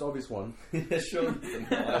the most obvious one. Yeah, sure.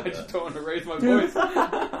 I just don't want to raise my Dude. voice.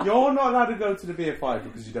 You're not allowed to go to the BFI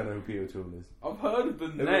because you don't know who Peter O'Toole is. I've heard of the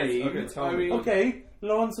is. name. Okay, tell I me. mean, Okay,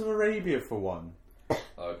 Lawrence of Arabia for one.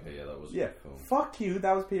 Okay, yeah, that was a Yeah, good film. fuck you,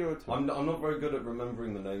 that was Peter O'Toole. I'm not very good at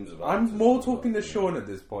remembering the names of I'm actors, more but, talking to yeah. Sean at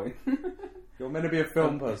this point. You're meant to be a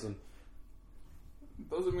film person.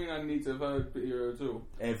 doesn't mean I need to have heard Peter O'Toole.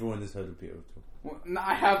 Everyone has heard of Peter O'Toole. Well,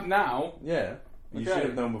 I have now. Yeah, you Okay. should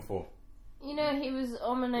have known before. You know, he was You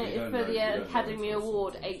nominated don't for know- the you don't know Academy until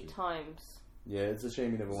Award something, 8 times. Yeah, it's a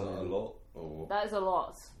shame you never Is won that a it. lot? Or That is a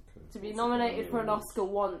lot. okay. To be What's nominated Academy for an Awards? Oscar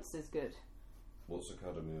once is good. What's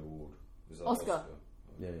Academy Award? Is that Oscar.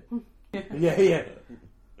 Yeah. yeah.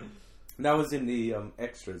 That was in the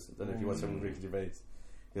extras. I don't know if you watched some with Ricky Gervais.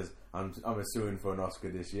 Because I'm suing for an Oscar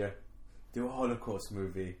this year. Do a Holocaust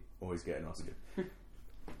movie, always get an Oscar.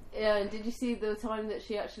 Yeah, and did you see the time that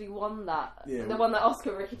she actually won that? Yeah. The one that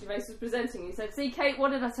Oscar Ricky Gervais was presenting. He said, "See, Kate,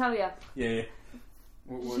 what did I tell you?" Yeah.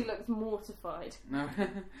 She looked mortified. No.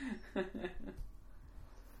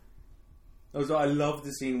 Also, I love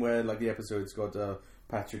the scene where like the episode's got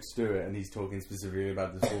Patrick Stewart and he's talking specifically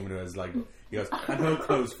about this woman who has like he goes, "And her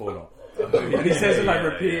clothes fall off," and he says it like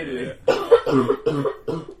repeatedly,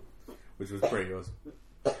 which was pretty awesome.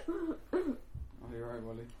 Oh, you're right,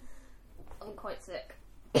 Wally. I'm quite sick.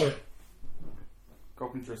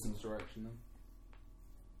 Cop in Tristan's direction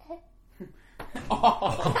then.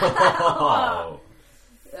 Oh.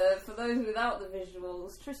 For those without the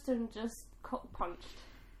visuals, Tristan just cock punched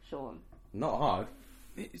Sean. Not hard.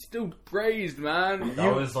 It's still grazed, man.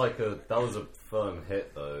 That was a firm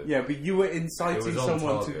hit though. Yeah, but you were It inciting was on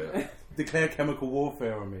someone target. to declare chemical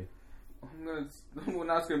warfare on me. Well,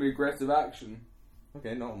 now it's going to be aggressive action.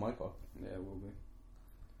 Okay, not on my part. Yeah, it will be.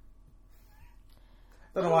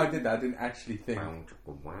 Don't know why I did that. I didn't actually think.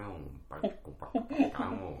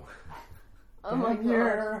 Oh my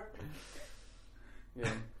god. Yeah.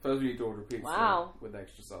 First we need to order pizza Wow. with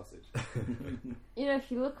extra sausage. You know, if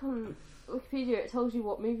you look on Wikipedia, it tells you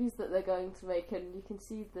what movies that they're going to make, and you can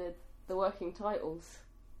see the working titles.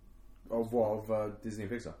 Of what? Of Disney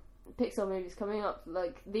and Pixar? Pixar movies coming up,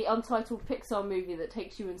 like the untitled Pixar movie that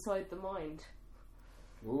takes you inside the mind.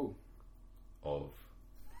 Ooh. Of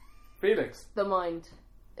Felix. The mind.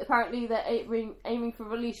 Apparently, they're aiming for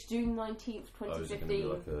release June 19th, is it going to 2015. be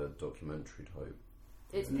like a documentary type?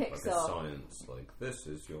 It's Like a Pixar. science, like this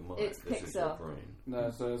is your mind, It's this is your Pixar. brain.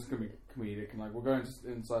 No, so it's going to be comedic and like we're going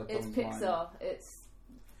inside It's someone's Pixar. mind. It's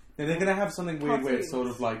Yeah, they're gonna have something weird where it's sort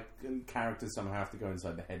Cartoons. of like characters somehow have to go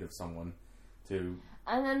inside the head of someone to.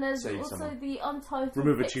 and then there's Save also someone. the untitled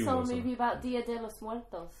Remove a tumor or Pixar something. movie about Dia de los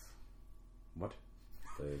Muertos. What?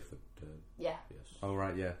 Day for Dead. Yeah. Yes. Oh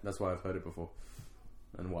right, yeah, that's why I've heard it before,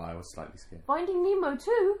 and why I was slightly scared. Finding Nemo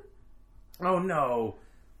too. Oh no!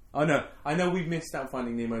 Oh no! I know we've missed out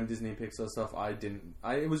Finding Nemo and Disney and Pixar stuff. I didn't.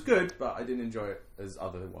 It was good, but I didn't enjoy it as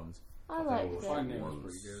other ones. I I liked watched it. Finding it Nemo was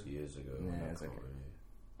once pretty good. years ago. Yeah, and I it's can't okay. really-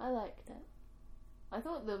 I liked it. I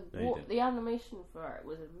thought No, you didn't. the animation for it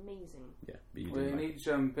was amazing. Yeah, but you Well, didn't. in Like each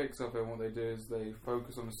Pixar film, what they do is they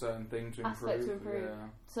focus on a certain thing to improve. Aspect to improve. Yeah.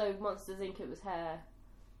 So Monsters Inc. it was hair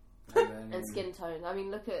And then and skin tone. I mean,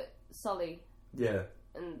 look at Sully, yeah,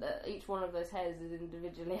 and each one of those hairs is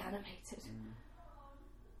individually animated.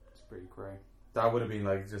 It's pretty cray. that would have been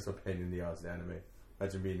like just a pain in the ass. The anime.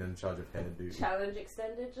 Imagine being in charge of hair duty. Challenge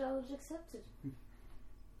extended, challenge accepted.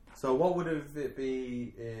 So what would have it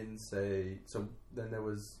be in say? So then there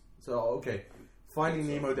was. So okay, Finding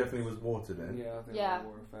Nemo definitely was water then. Yeah, I think Yeah. that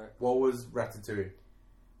war effect. What was Ratatouille?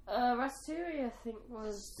 Ratatouille, I think,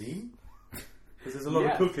 was Steam. Because there's a lot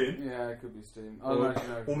Yeah. of cooking. Yeah, it could be steam. Or, actually,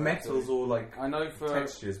 no, or metals or like I know for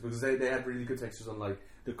textures because they had really good textures on like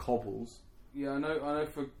the cobbles yeah, I know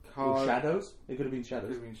for or cars. shadows. It could have been Could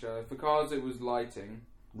shadows, have been shadows. For cars, it was lighting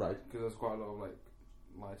right? because there's quite a lot of like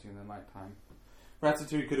lighting in the night time.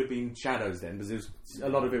 Ratatouille could have been shadows then, because a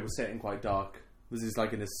lot of it was set in quite dark. Because it's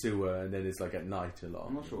like in a sewer and then it's like at night a lot.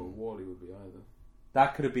 I'm not sure what Wall-E would be either.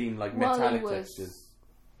 That could have been like Wall-E metallic was- textures.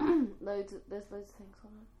 there's loads of things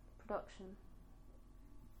on it. Production.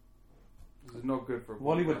 This is not good for. a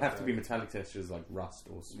Wally would podcast, have to be though. metallic textures like rust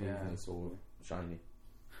or smoothness or shiny.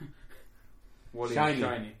 Wall-E Shiny. is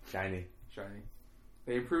shiny. Shiny. Shiny.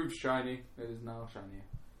 They improved shiny. It is now shinier.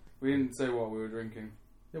 We didn't say what we were drinking.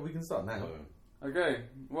 Yeah, we can start now. No. Okay,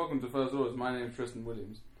 welcome to First Orders. My name is Tristan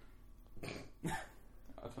Williams. I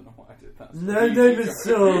don't know why I did that. My name is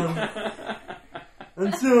Sean.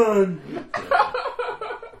 I'm Sean.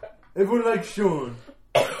 Everyone likes Sean.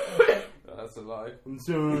 That's a lie. I'm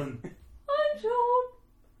Sean. I'm Sean.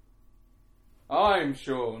 I'm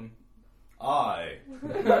Sean. I'm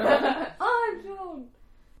Sean.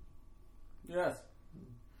 Yes.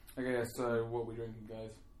 Okay, so what are we drinking, guys?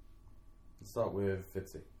 Let's start with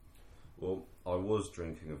Fitzy. Well, I was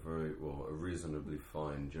drinking a reasonably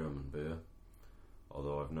fine German beer,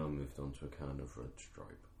 although I've now moved on to a can of Red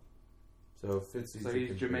Stripe. So Fitzy's So he's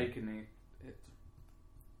drinking Jamaican.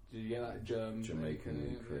 Did you get that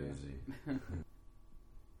Jamaican crazy.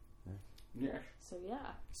 Yeah. So yeah.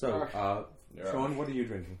 So, Sean, what are you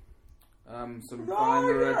drinking? Some fine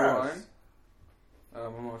red wine.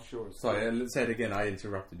 I'm not sure. Sorry, let's say it again. I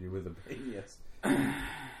interrupted you with a bit. Yes.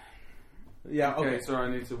 Yeah, okay. Okay, so I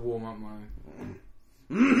need to warm up my.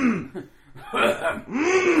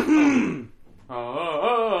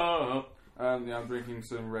 Yeah, I'm drinking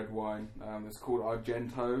some red wine. It's called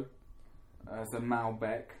Argento. It's a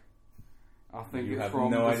Malbec. I think You it's have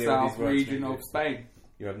from no the idea what south these words region mean, of do you? Spain.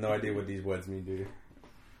 You have no idea what these words mean, do you?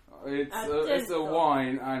 It's a Argento.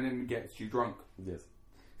 wine and it gets you drunk. Yes.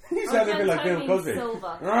 You sound a bit like Bill Argento Cosby. means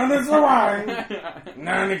silver. And it's a wine.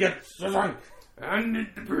 And it gets drunk. And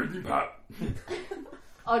it's the pretty pop.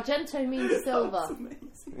 Argento means silver.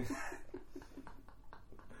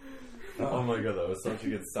 Oh my god, that was such a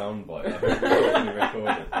good soundbite. I hope we actually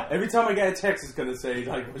recorded that. Every time I get a text, it's going to say,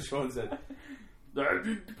 like what Sean said. And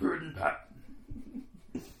it's the pretty pop.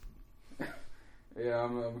 Yeah,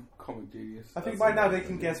 I'm a comic genius. I think by now they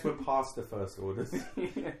can guess we're past the first orders.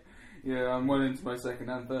 Yeah, I'm well into my second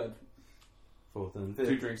and third. Fourth and fifth.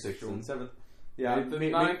 2 drinks, 6th sure. and 7th. Yeah, 8th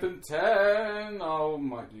and 9th and 10. Oh,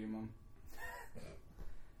 might do, Mum.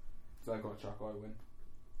 So I got a chuckle, I win.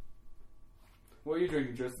 What are you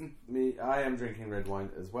drinking, Tristan? I am drinking red wine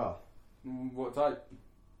as well. What type?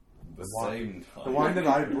 The same time. The wine that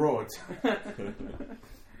I brought.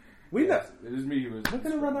 It is me who was. We're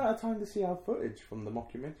going to run out of time to see our footage from the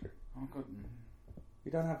mockumentary. Oh, God. We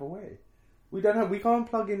don't have a way. We can't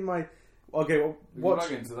plug in my... Okay, well, We watch... can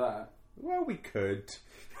plug into that. Well, we could.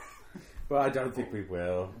 But I don't think we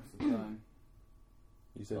will. What's the time?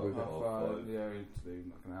 You said Oh, we've got... Yeah, it's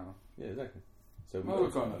been like an hour. Yeah, exactly. So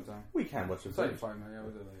We've got enough time. we can watch the Say footage. fine, mate. Yeah,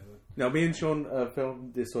 we'll do that. Now, me and Sean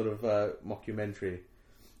filmed this sort of mockumentary,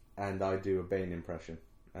 and I do a Bane impression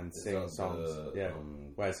and Is sing that songs. the,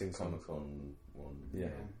 Where I sing songs. Comic-Con one. Yeah.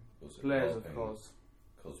 Was it Players of LARPing? Cos.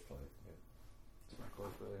 Cosplay. Yeah. It's not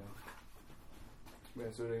cosplay,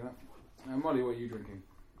 yeah. So we're doing that. Molly, what are you drinking?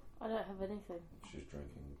 I don't have anything. She's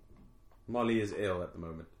drinking. Molly is ill at the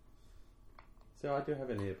moment. So I do have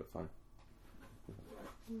an ear, but fine.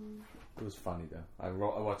 It was funny though. I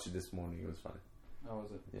watched it this morning. It was funny. How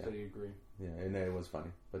was it? Yeah. So you agree? Yeah, no, it was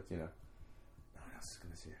funny, but you know, no one else is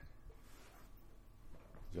gonna see it.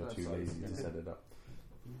 You're That's too like- lazy to set it up.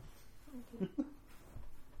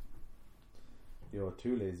 You're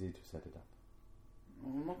too lazy to set it up.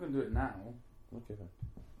 Well, I'm not going to do it now. Okay then.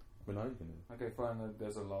 When are you gonna do it? Okay, fine.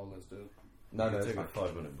 There's a lull. Let's do it. No, You it's take a fine.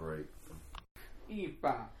 5-minute break.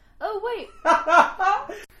 Eva. Oh wait!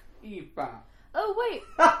 Eva. Oh wait!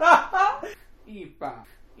 Eva.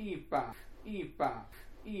 Eva. Eva.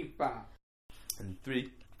 Eva. And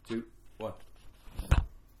 3, 2, 1.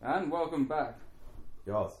 And welcome back.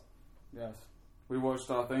 Yours. Yes. We watched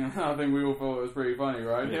our thing, and I think we all thought it was pretty funny,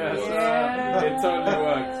 right? Yeah. Yes. Yeah. It totally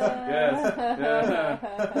works.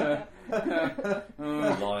 Yes.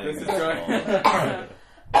 Lying This is is going. hard.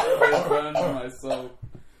 It burned my soul.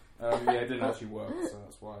 Yeah, it didn't actually work, so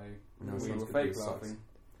that's why No, we sounds were good. fake It sucks. laughing.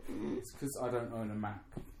 It's because I don't own a Mac.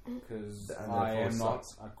 Because And I therefore am not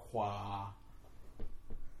sucks. a qua.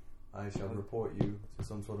 I shall report you to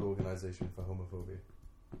some sort of organisation for homophobia.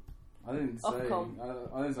 I didn't say. Ofcom.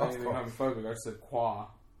 I didn't say anything Ofcom. homophobic. I just said qua.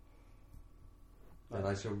 Then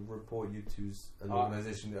I shall report you to an Ah.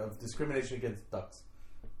 organisation of discrimination against ducks.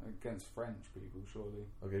 Against French people, surely.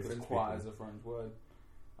 Okay, Because French qua people. is a French word.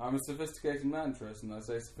 I'm a sophisticated man, Tristan. I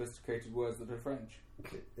say sophisticated words that are French.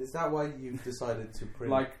 Is that why you've decided to print...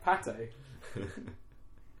 Like pate.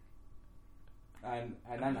 And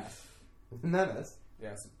ananas. Nanas?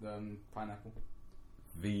 Yes, pineapple.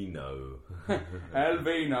 Vino. El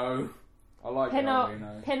vino. I like El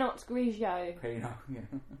vino. Pinot Grigio. Pinot, yeah.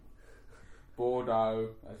 Bordeaux.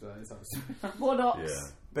 That's Bordeaux. Yeah.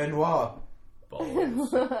 Benoit.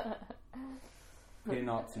 Balls.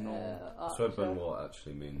 Pinot Noir. So Benoit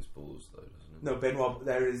actually means balls, though, doesn't it? No, Benoit.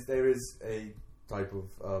 There is a type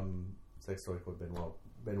of sex toy called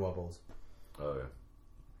Benoit balls. Oh,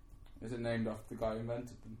 yeah. Is it named after the guy who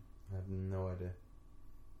invented them? I have no idea.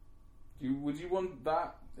 Would you want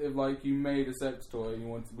that if, like, you made a sex toy?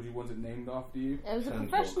 Would you want it named after you? It was a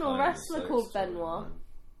Depends professional what kind of wrestler sex called toy, Benoit,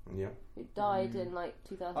 man. Yeah. who died in like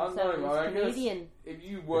 2007. I don't know, He's I guess- Canadian. If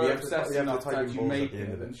you You were have to obsessed you have to enough type to in actually balls at make the end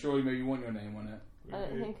it, of then it. surely maybe you want your name on it. I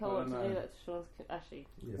don't think I I want don't to do know. that to Sean's... Actually,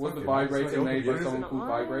 Yeah, Was fuck the it, man. It's vibrator not made your by computer, someone Not called mine.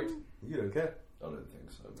 Vibrate? is it? You don't care. I don't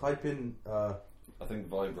think so. Type in I think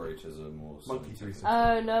vibrators are more Monkey scientific. trees.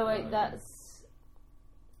 oh no, wait, that's...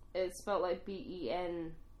 It's spelled like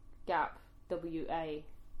BEN gap WA.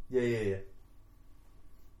 Yeah.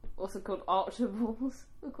 Also called Archaballs,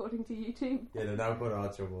 according to YouTube. Yeah, they're now called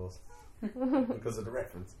Archer balls. Because of the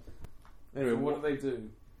reference. Anyway, So what do they do?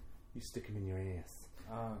 You stick them in your ass,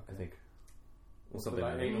 Ah, I think. Or So something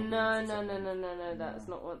like like that. anal No, beads or something. that's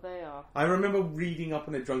not what they are. I remember reading up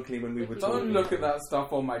on it drunkenly when we were talking. Don't look at that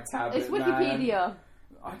stuff on my tablet, It's Wikipedia. man.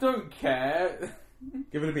 I don't care.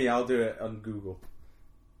 Give it to me, I'll do it on Google.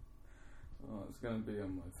 Oh, it's going to be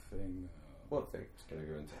on my thing. What thing? It's going to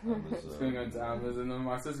go into Amazon. It's going to go into Amazon, and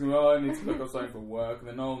my sister's going, oh, I need to look up something for work. And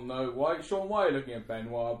then, oh no, Sean, why are you looking at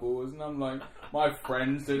Benoit balls? And I'm like, my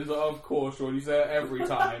friends did. It's like, of course, Sean, you say it every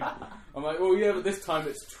time. I'm like, oh yeah, but this time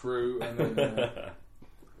it's true. And then,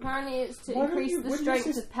 Apparently it's to Why don't increase you- the when you strength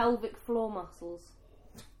just- of pelvic floor muscles.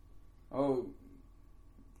 oh,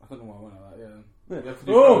 I don't know why I went like that, yeah. You have to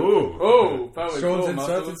do Oh! oh, pelvic Sean's floor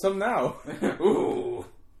inserted muscles. some now. Ooh.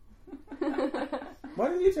 Why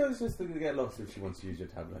don't you tell us just to get lost if she wants to use your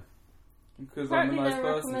tablet? Because I'm a Apparently nice they're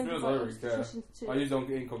person. To be recommended honest, by I don't really care. obstetricians too. I use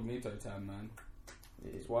the incognito tab, man.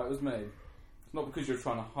 That's why it was made. It's not because you're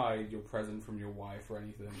trying to hide your present from your wife or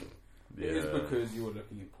anything. Yeah. It is because you were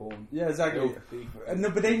looking at porn. Yeah, exactly. No,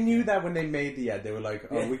 but they knew that when they made the ad. They were like,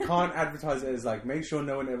 "Oh, we can't advertise it as like, make sure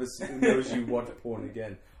no one ever knows you watch porn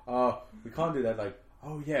again." We can't do that. Like,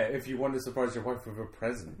 oh yeah, if you want to surprise your wife with a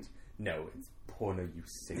present, no, it's porno, you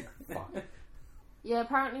sick fuck. Yeah,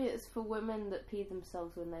 apparently it's for women that pee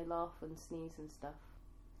themselves when they laugh and sneeze and stuff.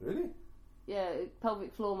 Really? Yeah,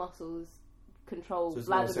 pelvic floor muscles control So it's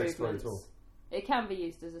not a bladder sex toy movements. at all? It can be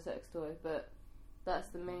used as a sex toy, but that's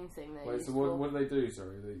the main thing they Wait, use so for. what do they do?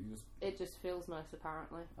 Sorry, It just feels nice,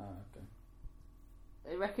 apparently.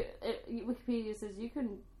 okay. Wikipedia says you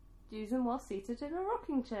can use them while seated in a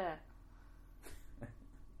rocking chair.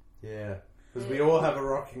 Yeah, because we all have a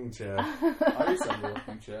rocking chair. I used to have a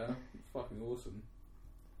rocking chair. It's fucking awesome.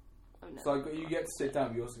 Oh, no. It's like you get to sit down,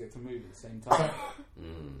 but you also get to move at the same time.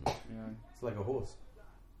 Yeah, It's like a horse.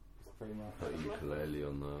 pretty much. Put a ukulele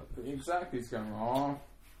on that. Exactly, it's going wrong.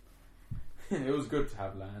 It was good to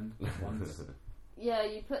have land once. Yeah,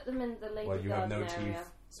 you put them in the lady Well, you have garden no area. teeth.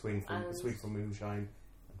 Swing for moonshine,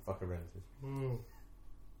 and fuck a relative.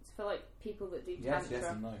 It's for like people that do Yes, tantra. yes,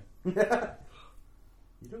 and no.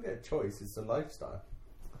 You don't get a choice. It's a lifestyle.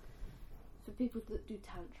 For people that do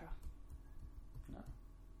tantra.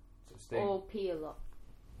 So stay. Or pee a lot.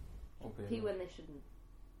 Or Pee when they shouldn't.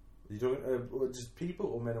 You don't just people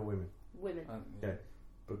or men or women? Women. Yeah.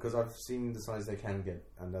 Because I've seen the size they can get,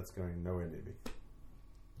 and that's going nowhere near me.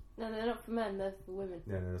 No, they're not for men, they're for women.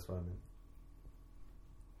 No, that's what I meant.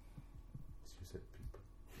 You said people.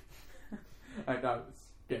 And I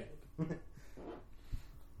was scared.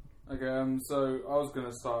 Okay, so I was going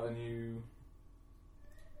to start a new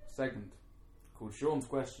segment called Sean's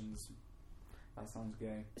Questions. That sounds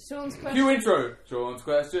gay. Sean's question. Cue intro! Sean's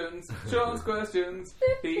Questions! Sean's Questions!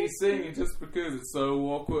 He's singing just because it's so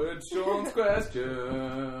awkward. Sean's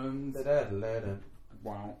Questions!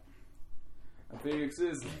 Wow. And Felix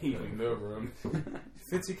is leaving the room.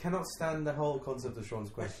 Fitzy cannot stand the whole concept of Sean's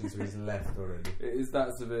questions, so he's left already. It is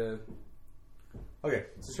that severe. Okay,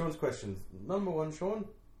 so Sean's questions. Number one, Sean.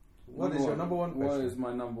 What is your number one question? What is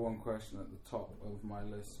my number one question at the top of my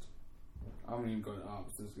list? I haven't even got it up,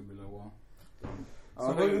 so it's going to be a little while.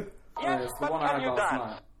 So It's the one I had last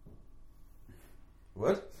night.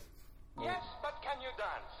 What? Yes, but can you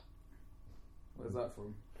dance? Where's that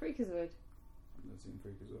from? Freakazoid. I've never seen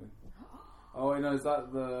Freakazoid. Oh, wait, no, is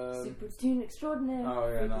that the... Super Tune Extraordinaire. Oh,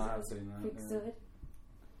 yeah, no, I Freakazoid. have seen that. Freakazoid.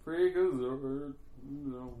 Freakazoid.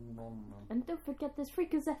 And don't forget this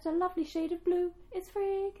Freakazette, a lovely shade of blue. It's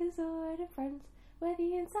Freakazoid and Friends, where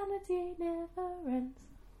the insanity never ends.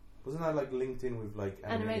 Wasn't that like linked in with like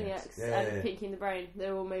Animaniacs Yeah, and yeah. Pinky and the Brain.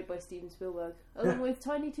 They're all made by Steven Spielberg, along with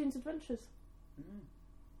Tiny Toons Adventures.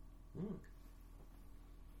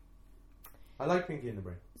 I like Pinky and the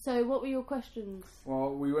Brain. So, what were your questions?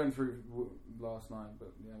 Well, we went through last night,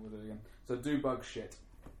 but yeah, we'll do it again. So, do bugs shit?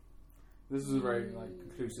 This is a very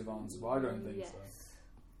conclusive answer, but I don't think so.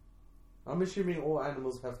 I'm assuming all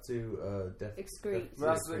animals have to Excrete. But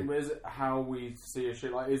that's the thing, but is it how we see a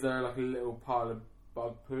shit? Like, is there like a little pile of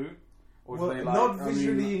bug poo? Or do Well, they, like, not I mean,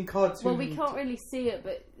 visually in cartoon. Well, we can't really see it,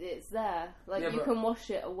 but it's there. Like, Yeah, you but- can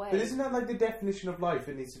wash it away. But isn't that like the definition of life?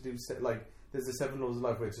 It needs to do like there's the 7 laws of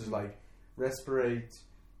life, which is like respirate,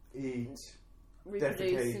 eat,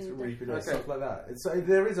 defecate, reproduce, stuff like that. It's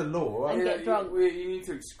there is a law. And get drunk. You need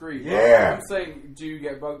to excrete. Yeah. I'm saying, do you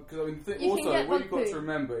get bug? Because I mean, You can also get what bug you've got poo. to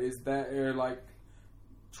remember is there are like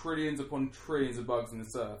trillions upon trillions of bugs in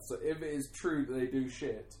this earth. So if it is true that they do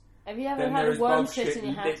shit, Have you ever then had there a is worm bug shit shit in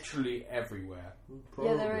your hand? literally everywhere.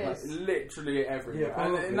 Yeah, there Like, is. literally everywhere. Yeah,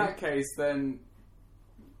 and probably. in that case, then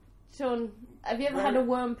Sean, have you ever had a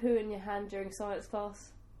worm poo in your hand during science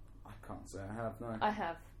class? I can't say I have. No. I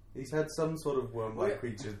have. He's had some sort of worm-like Yeah.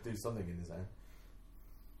 creature do something in his hand.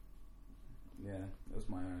 Yeah, it was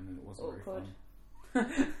my own, and it wasn't Awkward. very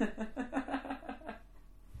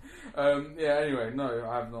fun. Yeah. Anyway, no,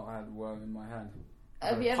 I have not had a worm in my hand.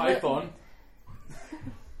 Have you ever? Python.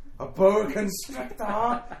 A boa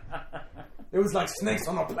constrictor. It was like snakes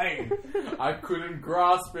on a plane. I couldn't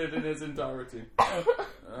grasp it in its entirety.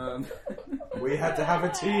 We had to have a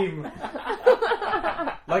team.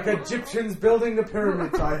 Like Egyptians building the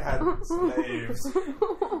pyramids, I had slaves.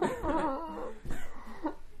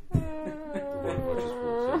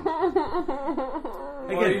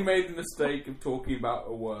 Well, he made the mistake of talking about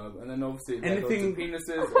a worm, and then obviously it led on to Anything-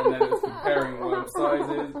 penises, and then it was comparing worm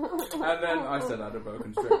sizes, and then I said I had a boa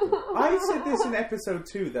constrictor. I said this in episode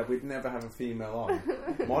 2 that we'd never have a female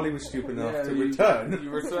on. Molly was stupid enough Yeah, to you- return. You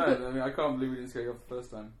returned. I mean, I can't believe we didn't get you off the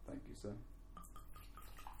first time. Thank you, sir.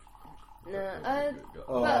 No.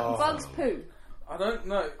 Oh. Bugs poo. I don't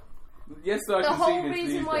know. Yes, I The can see whole this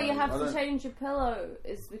reason these why you days. have I to don't- change your pillow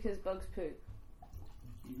is because bugs poop.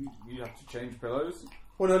 You have to change pillows.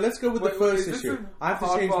 Well, no, let's go with the first is this issue. a I have to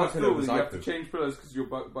hard, change my fast pillow rule because that you I have to poop. change pillows because your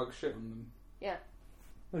bug shit on them. Yeah.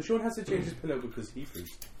 No, Sean has to change his pillow because he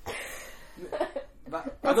poops.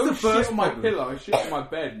 I don't the shit first on my problem. pillow. I shit on my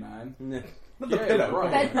bed, man. Not the Yeah, pillow.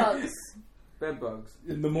 right. Bed bugs. Bed bugs.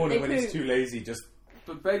 In the morning They when he's poop. too lazy, just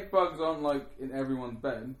But bed bugs aren't like in everyone's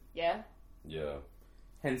bed. Yeah. Yeah.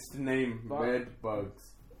 hence the name Bug. bed bugs.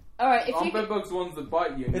 Alright, if you Aren't could... bed bugs the ones that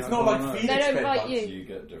bite you? and It's you not don't like know? Phoenix They don't bed bite bugs. you. You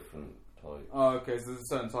get different types. Oh, okay, so there's a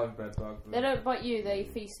certain type of bed bug. They don't bite you, they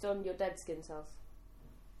feast on your dead skin cells.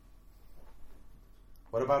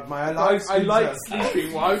 What about my I alive like cells?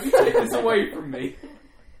 sleeping. Why would you take this away from me?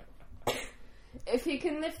 If you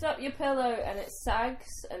can lift up your pillow and it sags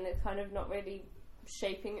and it's kind of not really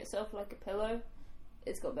shaping itself like a pillow,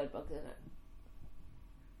 it's got bed bugs in it.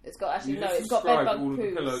 It's got You just it's got bed described bug all of the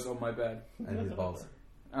poos. pillows on my bed And his balls.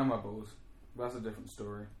 and my balls. That's a different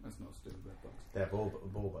story. That's not stupid bed bugs. They're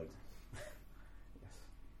ball bugs. Yes.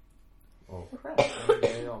 Oh, crap.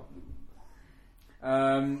 They are.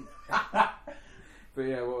 But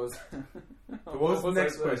yeah, what was? What was the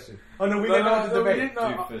next I saying? question? Oh no, we No, never no, had the no, we debate.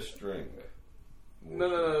 didn't. Do fish drink?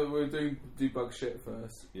 No. We're doing do bug shit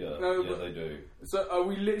first. Yeah, No, yeah, but- they do. So are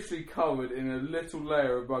we literally covered in a little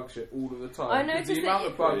layer of bug shit all of the time? I 'Cause noticed the that amount you-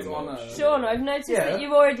 of bugs Pretty on much. Earth. Sean, I've noticed Yeah. that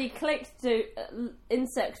you've already clicked to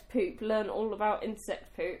insect poop, learn all about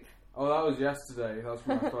insect poop. Oh, that was yesterday. That was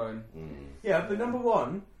from my phone. Yeah, but number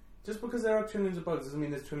one, just because there are trillions of bugs doesn't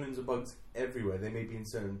mean there's trillions of bugs everywhere. They may be in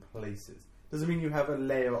certain places. Doesn't mean you have a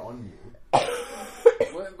layer on you.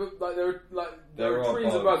 Well, but like there are There are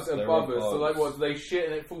trillions of bugs, bugs there above are us. So like, bugs. what? They shit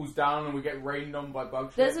and it falls down, and we get rained on by bug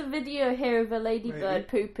shit. There's a video here of a ladybird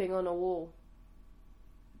Maybe. pooping on a wall.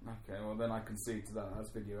 Okay, well then I concede to that. That's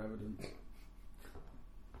video evidence.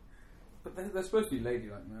 But they're supposed to be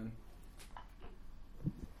ladylike, man.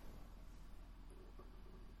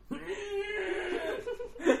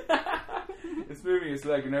 It's moving its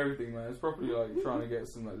leg and everything, man. It's probably like trying to get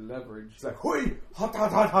some like leverage. It's like, hoi! Hot,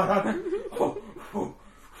 hot, hot, hot, hot. Oh.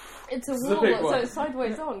 It's a This is a wall, big so one. it's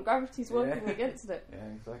sideways on. Gravity's working Yeah. against it. Yeah,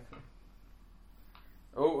 exactly.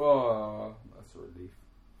 Oh, that's a relief.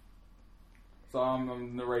 So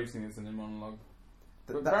I'm narrating this in a monologue.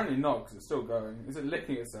 But That- apparently not, because it's still going. Is it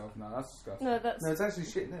licking itself now? That's disgusting. No, that's... No, it's actually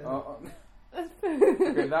shit now.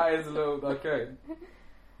 Okay, that is a little... Okay.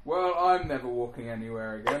 Well, I'm never walking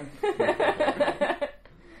anywhere again.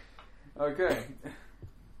 Okay.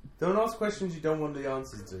 Don't ask questions you don't want the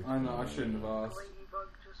answers to. I know, I shouldn't have asked. Ladybug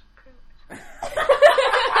just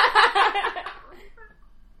pooped.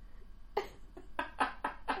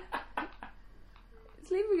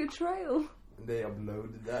 It's leaving a trail. They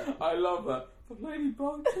uploaded that. I love that. The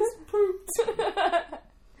ladybug just pooped.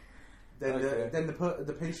 Then, Okay.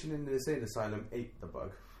 the patient in the insane asylum ate the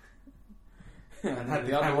bug. And had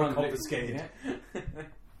the other camera one licked- confiscated. Yeah.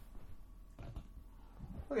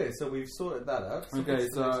 Okay, so we've sorted that out. Okay,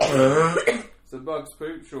 what's the next so so bugs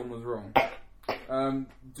poop. Sean was wrong.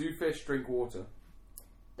 Do fish drink water?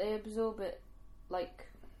 They absorb it like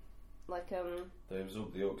They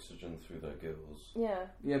absorb the oxygen through their gills. yeah.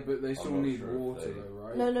 Yeah, but they still not need sure if water they- though,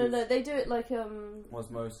 right? No, 'Cause they do it like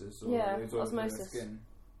osmosis. Or Yeah, they absorb it through their osmosis. skin.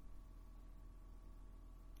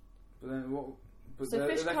 But then what? But So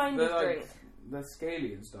fish kind they're of like, drink. They're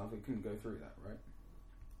scaly and stuff. It couldn't go through that, right?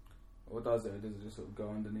 Or does it? Does it just sort of go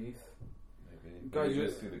underneath? Maybe. Guys, Maybe you-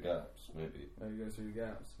 go through the gaps. Maybe. Maybe it goes through the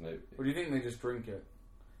gaps. Maybe. Or do you think they just drink it?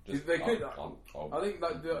 Just, they could- I'll I think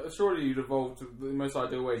like surely you'd evolve to the most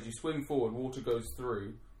ideal way is you swim forward, water goes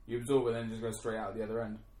through, you absorb it, and then just goes straight out the other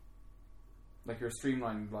end. Like you're a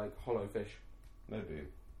streamlined, like hollow fish. maybe.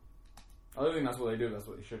 I don't think that's what they do. That's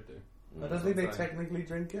what they should do. I don't think they That's what I'm saying. technically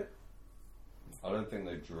drink it. I don't think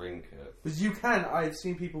they drink it. Because you can. I've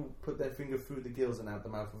seen people put their finger through the gills and out the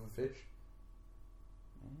mouth of a fish.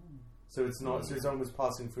 So it's not. So it's almost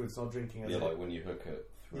passing through. It's not drinking. As Yeah, it- like when you hook it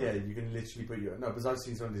through. yeah, you can literally put your because I've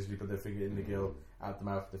seen someone literally put their finger in the gill, out the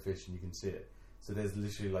mouth of the fish, and you can see it. So there's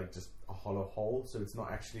literally like just a hollow hole. So it's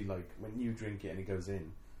not actually like when you drink it and it goes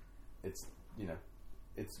in. It's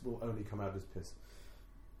it will only come out as piss.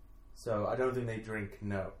 So I don't think they drink.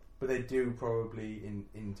 No, but they do probably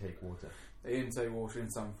intake water. They intake water in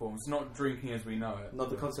some form. It's not drinking as we know it. Not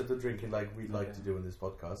the concept of drinking like we'd like to do in this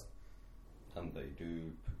podcast. And they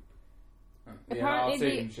do.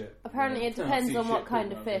 Apparently it depends on what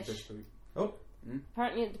kind of fish. Oh.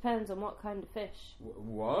 Apparently it depends on what kind of fish.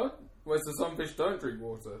 What? Well, so some fish don't drink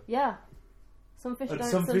water. Yeah. Some fish And don't.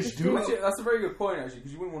 some fish do. That's a very good point, actually,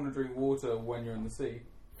 because you wouldn't want to drink water when you're in the sea.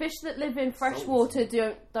 Fish that live in fresh Salts. water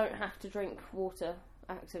don't have to drink water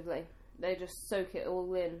actively. They just soak it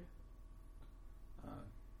all in.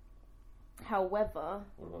 However,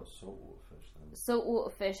 What about saltwater fish then? saltwater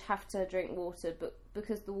fish have to drink water, but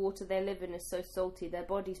because the water they live in is so salty, their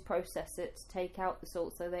bodies process it to take out the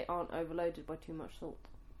salt so they aren't overloaded by too much salt.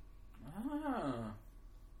 Ah.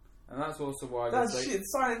 And that's also why That's shit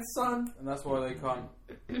science, son. And that's why they can't.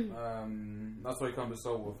 That's why you can't put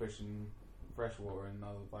saltwater fish in freshwater and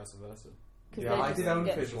vice versa. Yeah, I did own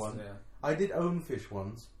fish Yeah. once. I did own fish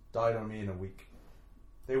once. Died on me in a week.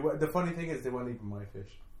 They were. The funny thing is, they weren't even my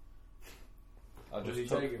fish. I Did he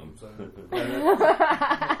just take took it? them. So.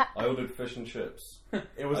 I ordered fish and chips.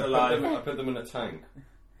 It was I alive. put them in a tank.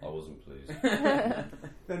 I wasn't pleased.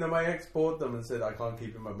 Then my ex bought them and said, I can't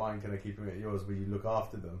keep them at mine, can I keep them at yours? Will you look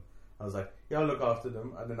after them? I was like, yeah, I'll look after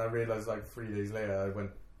them. And then I realised like 3 days later, I went,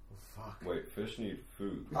 oh, fuck. Wait, fish need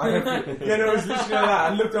food. Yeah, no, it was literally like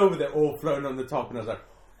that. I looked over, they're all flown on the top, and I was like,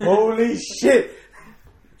 holy shit!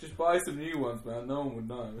 Just buy some new ones, man. No one would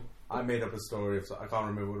know. I made up a story of, I can't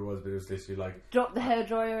remember what it was, but it was literally like, Drop the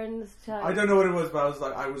hairdryer in the tank. I don't know what it was, but I was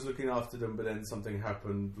like, I was looking after them, but then something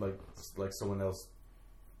happened, like someone else.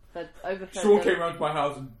 But overfed Sean them. came round to my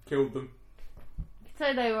house and killed them.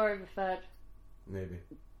 So they were overfed. Maybe.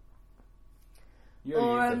 You only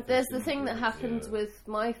Or use that there's fish the in thing that fridge, happens yeah. with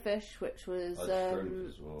my fish, which was I had shrimp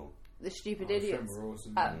as well. the stupid Oh, idiots shrimp are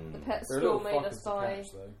awesome. at the pet They're store little made us fuckers to buy.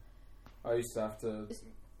 catch, though. I used to have to,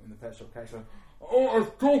 in the pet shop, catch them. Oh, I was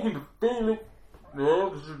talking to Philip.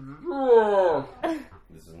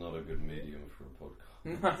 This is not a good medium for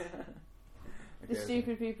a podcast. The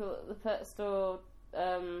stupid people at the pet store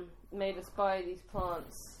made us buy these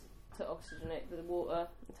plants to oxygenate the water.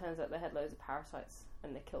 It turns out they had loads of parasites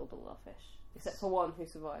and they killed all our fish, except for one who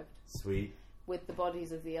survived. Sweet. With the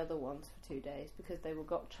bodies of the other ones for 2 days because they were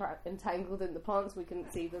got entangled in the plants. We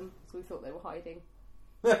couldn't see them, so we thought they were hiding.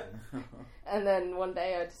 And then one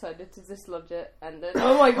day I decided to dislodge it, and then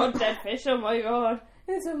oh my god, dead fish! Oh my god,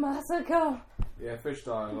 it's a massacre. Yeah, fish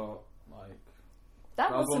die a lot. Like That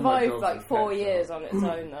That will was one of my survive jobs like at 4 Pet years Shop. on its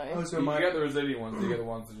own though. Oh, so you my get the resilient ones, you get the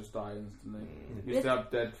ones that just die instantly. You used to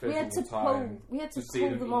have dead fish We had all to the time. pull. We had to Just see pull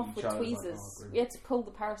them them off eat with each other, it's like, tweezers. oh, brilliant. We had to pull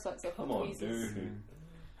the parasites off Come with on, tweezers. dude.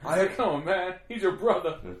 Come on, man. He's your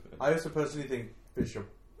brother. I also personally think fish are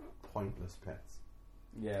pointless pets.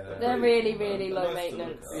 Yeah, They're pretty really, cool, man. really They're low nice to look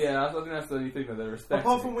maintenance. at. yeah. I think that's the only thing that they're aesthetic.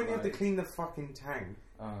 Apart from when you have to like- clean the fucking tank.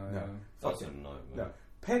 Oh, No. yeah. That's a Fucking- nightmare. No.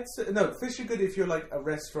 Pets, no, fish are good if you're like a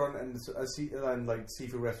restaurant and like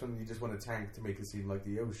seafood restaurant and you just want a tank to make it seem like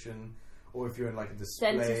the ocean, or if you're in like a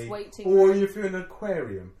display, Dentist waiting or room. if you're in an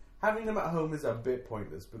aquarium. Having them at home is a bit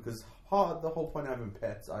pointless because the whole point of having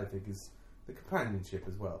pets, I think, is the companionship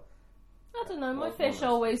as well. I don't know. My Well, fish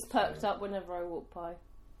well, always that's- perked up whenever I walked by.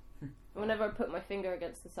 Whenever I put my finger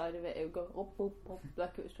against the side of it, it would go op, op, op,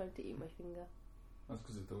 like it was trying to eat my finger. That's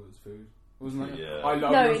because it thought it was food. Wasn't it? Yeah. I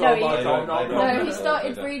love No, you no, so he- much. No, I'm not- no, No, no, he no,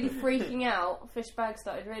 started no. really freaking out. Fishbag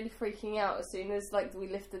started really freaking out as soon as like we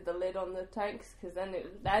lifted the lid on the tanks, because then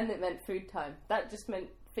it meant food time. That just meant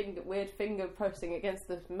weird finger pressing against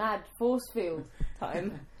the mad force field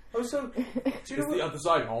time. Oh, so do you It's know the what, other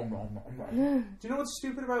side. Om, nom, nom, nom. do you know what's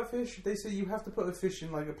stupid about fish? They say you have to put a fish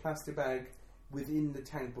in like a plastic bag within the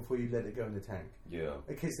tank before you let it go in the tank, Yeah.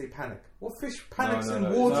 in case they panic. Well, fish panics no, in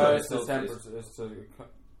no, water. No, it's it's the not- temperature. It's the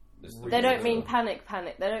It's the They don't water. mean panic.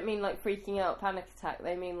 They don't mean like freaking out, panic attack.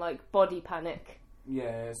 They mean like body panic. yeah.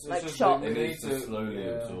 It's Like just shock. They It need needs to slowly yeah.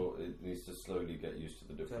 absorb. It needs to slowly get used to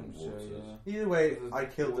the different Temperature, waters. yeah. Either way, I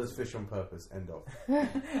killed those fish on purpose. End of.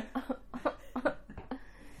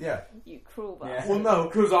 Yeah. You cruel Yeah. bastard. Well, no,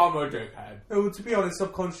 Because I'm a dickhead. no, to be honest,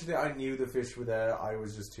 subconsciously I knew the fish were there. I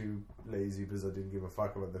was just too lazy because I didn't give a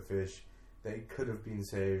fuck about the fish. They could have been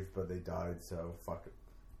saved, but they died, so fuck it.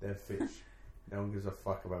 They're fish. No one gives a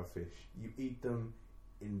fuck about fish. You eat them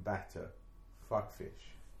in batter. Fuck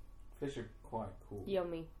fish. Fish are quite cool.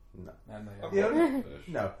 Yummy. No. And they I are. The quite only- like fish.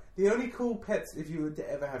 No. The only cool pets, if you were to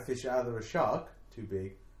ever have fish, are either a shark, too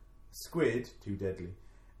big, squid, too deadly.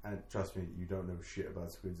 And trust me, you don't know shit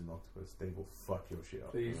about squids and octopus. They will fuck your shit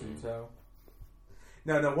up. They usually tell.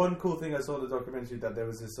 No, one cool thing I saw in the documentary that there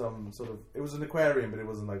was this sort of, it was an aquarium, but it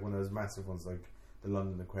wasn't like one of those massive ones like the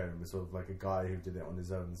London Aquarium. It was sort of like a guy who did it on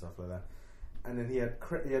his own and stuff like that. And then he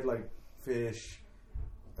had like fish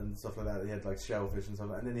and stuff like that. He had like shellfish and stuff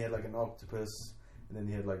like that. And then he had like an octopus, and then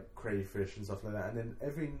he had like crayfish and stuff like that. And then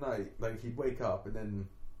every night, like he'd wake up and then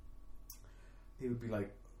he would be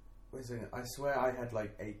like, wait a second, I swear I had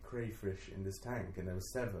like 8 crayfish in this tank, and there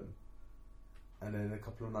was 7. And then a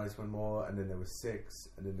couple of nights went more, and then there was 6,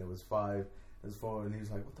 and then there was 5, there's 4, and he was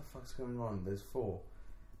like, what the fuck's going on? There's 4.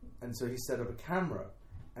 And so he set up a camera,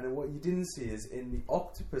 and then what you didn't see is in the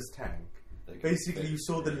octopus tank, Basically, you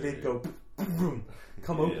saw the lid go boom,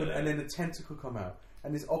 come open, and then a tentacle come out,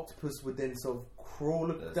 and this octopus would then sort of crawl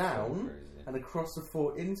down and across the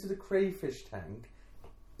floor into the crayfish tank,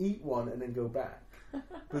 eat one, and then go back.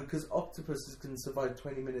 Because octopuses can survive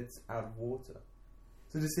 20 minutes out of water.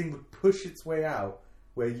 So this thing would push its way out,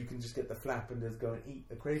 where you can just get the flap and just go and eat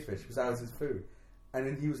a crayfish, because that was his food. And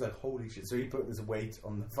then he was like, holy shit. So he put this weight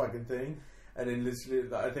on the fucking thing, and then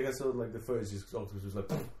literally, I think I saw like the footage, this octopus was like,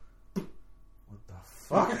 what the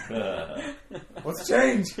fuck? What's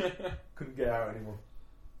changed? Couldn't get out anymore.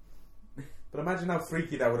 But imagine how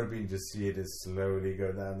freaky that would have been, just see it just slowly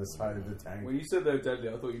go down the side of the tank. When you said they were deadly,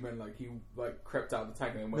 I thought you meant like he like crept out the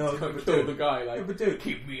tank and went No, to go but kill dude- the guy. Like, No, but dude,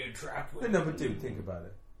 keep me in trap. no, but dude, think about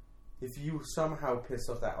it. If you somehow piss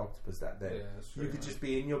off that octopus that day, Yeah, that's true, you could man. just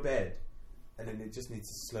be in your bed, and then it just needs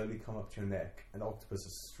to slowly come up to your neck. And octopus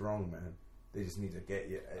are strong, man. They just need to get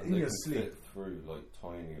you And in they your can sleep. fit through like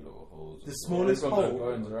tiny little holes. The as smallest They've got no hole-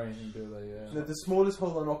 bones or anything, do they? Yeah. No, the smallest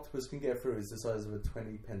hole an octopus can get through is the size of a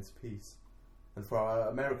 20 pence piece. And for our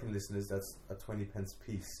American listeners, that's a 20 pence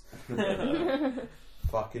piece.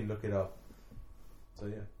 Fucking look it up. So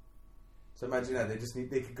yeah. So imagine that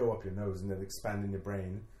they could go up your nose and then expand in your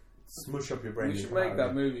brain, smush up your brain. We and should come out make of that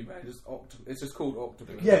it. movie, man. It's just called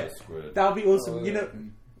Octopus. Yeah. Squid. That would be awesome. Oh, You know, yeah.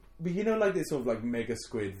 but you know, like this sort of like mega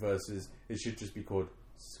squid versus it should just be called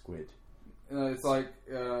squid. It's like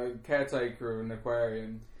caretaker of an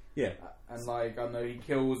aquarium, Yeah. and like I know he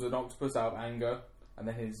kills an octopus out of anger, and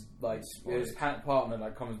then his partner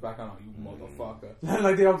like comes back and like, you motherfucker.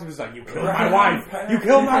 Like the octopus is like, you killed my wife! You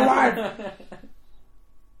killed my wife!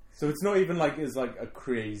 So it's not even like it's like a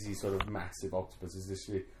crazy sort of massive octopus. It's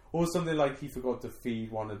literally, or something like he forgot to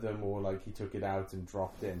feed one of them, or like he took it out and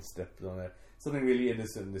dropped it and stepped on it. Something really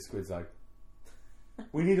innocent. And the squid's like,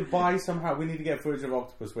 we need to buy somehow. We need to get footage of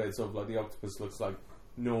octopus where it's sort of like the octopus looks like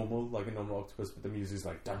normal, like a normal octopus, but the music's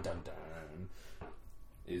like dun dun dun.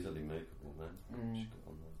 Easily makeable, man. Should get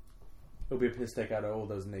on that. It'll be a piss take out of all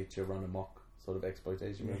those nature run amok sort of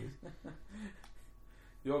exploitation movies.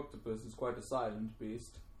 The octopus is quite a silent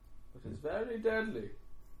beast, but it's very deadly.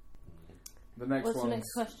 The next What's one. the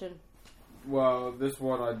next question? Well, this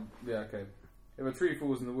one, okay. If a tree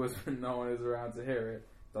falls in the woods and no one is around to hear it,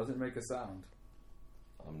 does it make a sound?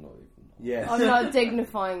 I'm not even. Yes. I'm not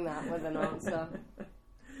dignifying that with an answer.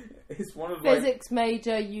 It's one of Physics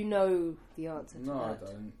major, you know the answer to No, I that.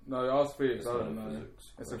 don't. No, ask Felix. It's I not don't a know. physics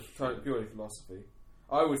It's question. purely philosophy.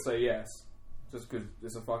 I would say yes, just because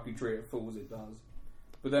it's a fucking tree. It falls, it does.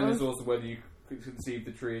 But then there's also whether you could conceive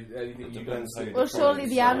the tree, anything It you don't depends how see. you Well, define surely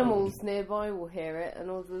the sound. animals nearby will hear it, and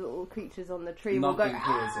all the little creatures on the tree will go. Nothing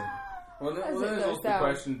hears it. Well, As then it there's goes also the down.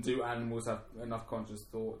 question: do animals have enough conscious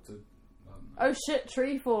thought to? Oh shit!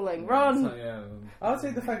 Tree falling! Run! So, yeah. I would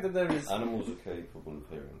say the fact that there is. Animals are capable of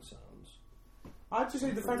hearing sounds. I'd just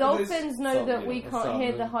say the fact that there's. Dolphins know that we Some, can't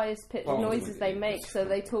hear the yeah. highest pitched Some noises they make, so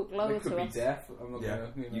they talk lower They could to be us. deaf. I'm not Yeah.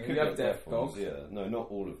 gonna. You, know, You could have have deaf ones, dogs. yeah. No,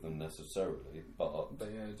 not all of them necessarily, but But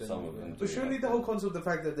yeah, some of generally, them. yeah. do But surely have the whole them. concept of the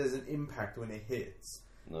fact that there's an impact when it hits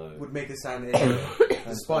No. would make a sound anyway,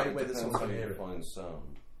 despite whether Depends someone how can you hear it. define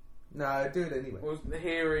sound. No, I'd do it anyway. Was the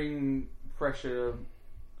hearing pressure,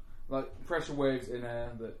 like pressure waves in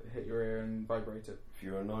air that hit your ear and vibrate it? If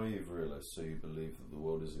you're a naive realist, so you believe that the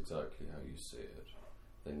world is exactly how you see it,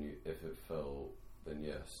 then if it fell, then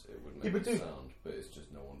yes, it would Yeah, make but a dude- sound, but it's just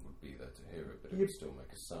no one would be there to hear it, but it Yeah. would still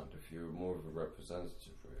make a sound. If you're more of a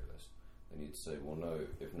representative realist, then you'd say, well, no,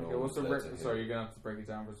 if no Okay, one what's was the there to hear sorry, it, you're gonna have to break it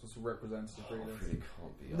down for us. What's a representative oh, it realist? really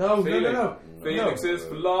can't be. No, Felix. no. Felix's No.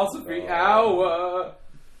 philosophy No. hour.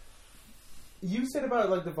 You said about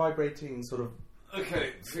like the vibrating sort of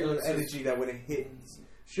Okay, energy that when it hits,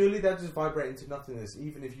 surely that just vibrating to nothingness,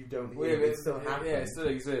 even if you don't hear it, it still happens. Yeah, it still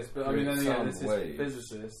exists. But I mean, Create then again, sound this is waves.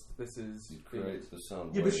 physicist. This is It creates the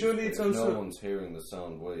sound Yeah, but wave, surely it's if also- no one's hearing the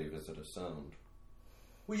sound wave, is it a sound?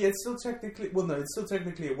 Well, yeah, it's still technically. Well, no, it's still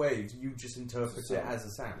technically a wave. You just interpret It's a it sound. as a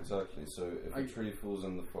sound. Exactly, so if a tree falls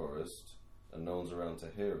in the forest and no one's around to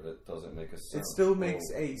hear it, does it make a sound? It still makes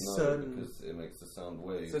Well, a no, certain- because it makes the sound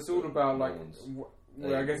wave. So it's all about no like. one's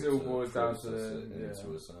Well, I guess it all able boils down to process it yeah.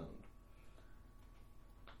 into a sound.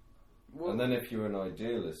 Well, And then if you're an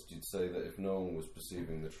idealist, you'd say that if no one was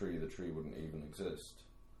perceiving the tree wouldn't even exist.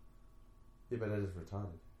 Yeah, but that is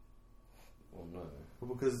retarded. Well, no.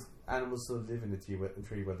 Well, because animals still live in the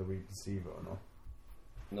tree whether we perceive it or not.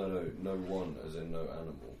 No one, as in no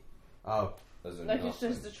animal. Oh. As in Like it's nothing.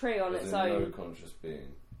 just a tree on as its in no own. conscious being.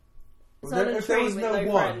 Well, Silent if there tree was with no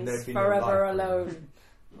no one, friends, there'd be forever no life. alone.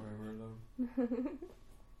 Forever alone.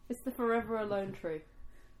 It's the forever alone tree.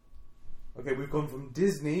 Okay, we've gone from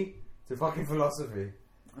Disney to fucking philosophy.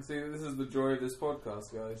 See, this is the joy of this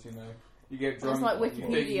podcast, guys. You know, You get drunk. It's like you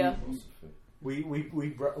think Wikipedia. you- We paint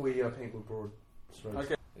with broad strokes.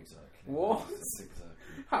 Okay. Exactly. What? That's exactly.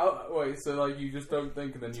 How? Wait, so like you just don't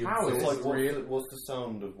think and then you How? It's absorb like, the real. what's the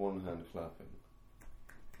sound of one hand clapping?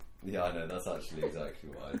 Yeah, I know, that's actually exactly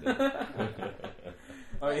what I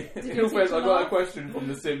did. Did In you fairness, teach I a got a laugh? question from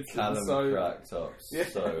The Simpsons. Callum So cracked up Yeah.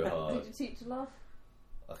 so hard. Did your teacher laugh?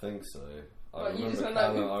 I think so. I What, you just remember went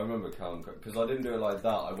like- Callum. I remember Callum because I didn't do it like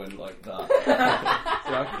that. I went like that.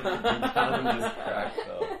 Callum just cracked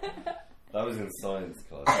up. That was in science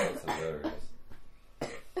class. That was hilarious.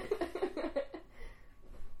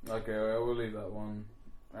 okay, well, we'll leave that one.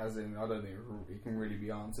 As in, I don't think it can really be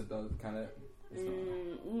answered, can it? It's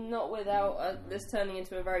not. Not without this turning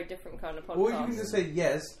into a very different kind of podcast. Or you can just say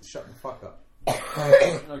yes, shut the fuck up.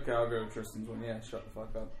 Okay, I'll go with Tristan's one. Yeah, shut the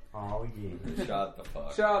fuck up. Oh yeah. Shut the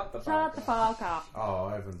fuck. Shut the fuck Shut the up. fuck up. Oh,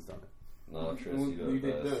 everyone's done it. No, Tris, Well, you do you it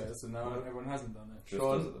did best. do it, so now everyone hasn't done it. Tris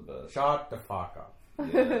Sean, does it the best. Shut the fuck up. Yeah,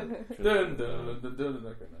 Tris Dun, does dun, it dun, dun, dun,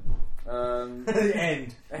 okay, no.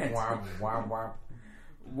 End. End. Wow, wow, wow.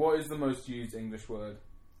 What is the most used English word?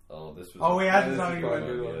 Oh, this was. Oh, we had This to is tell you quite a one.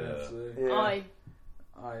 good one, Yeah. actually. Yeah.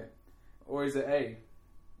 I. Or is it A? A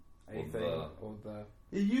Or thing. the. Or the.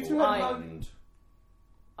 You two I- had And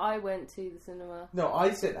I went to the cinema No,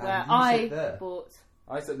 I said and. where You I said there. bought.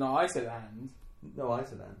 I said and. No, I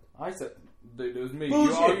said and. I said, dude, it was me.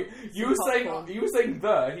 Bullshit. You were saying popcorn. you were saying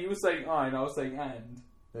the. He was saying I, and I was saying and.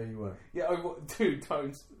 No, you weren't. Yeah, dude,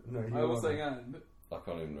 don't. No, you I was weren't. saying and. I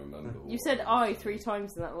can't even remember. You what said was I saying. 3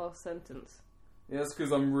 times in that last sentence. Yeah, that's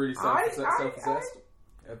because I'm really self-obsessed.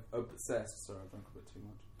 Obsessed. Sorry, I drank a bit too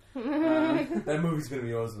much. That movie's gonna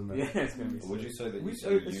be awesome, man. Yeah, it's gonna be. Would you say that We- you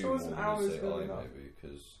say it you shows more an than hour you is say good I enough. maybe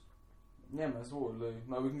because Yeah, man, it's Waterloo.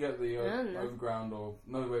 No, we can get the No. overground or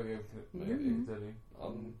no, wait, we can get Piccadilly.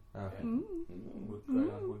 I'm. Okay. Wood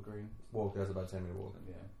Green. Wood Green. Walk. That's about 10-minute walk.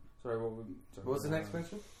 Yeah. Sorry, what was? What was the next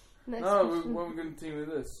question? Next No, question. when we going to continue with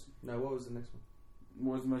this? No, what was the next one?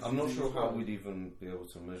 What was the most? I'm not used sure how word? we'd even be able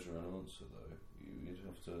to measure an answer though. You'd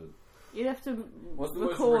have to You'd have to What's the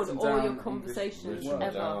most record written all down your English conversations written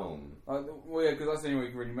ever. down. Well, yeah, because that's the only way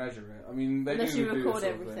you can really measure it. I mean, they Unless do you do this record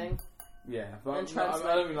sort of everything. thing. Yeah, but And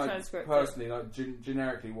I don't mean like transcript it. personally, like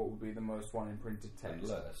generically, what would be the most one in printed text?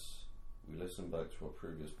 Unless we listen back to our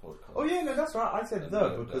previous podcast. Oh yeah, no, that's right. I said And the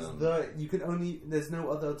note because down. the you can only. There's no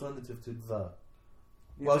other alternative to the.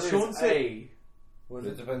 Yeah, Well, there Sean is said- A. Was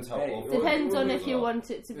It it? depends how Hey, often. Depends on we if you are.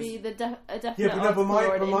 want it to be a definite Yeah, but no, but article my-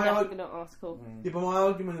 or but an my indefinite article. Yeah, but my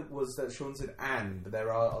argument was that Sean said and, but there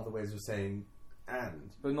are other ways of saying and.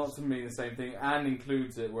 But not to mean the same thing. And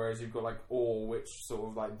includes it, whereas you've got like or, which sort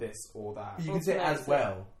of like this or that. You can say as Automatic.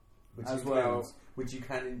 well, which As includes- well. which you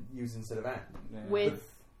can use instead of and. Yeah.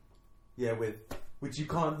 With Yeah, with which you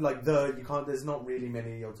can't like the you can't. There's not really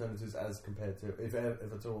many alternatives as compared to if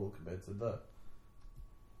at all compared to the.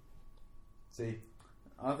 See,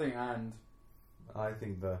 I think and. I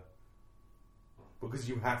think the because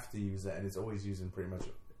you have to use it and it's always used in pretty much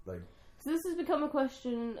like so this has become a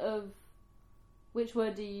question of which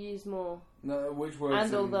word do you use more, No, which words?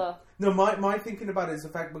 and or in- the. no. My thinking about it is the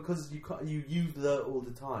fact because you can't you use the all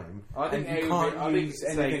the time. I think and A you would can't be, I think use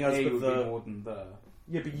saying anything else A but would the. be more than the.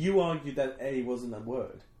 Yeah, but you argued that A wasn't a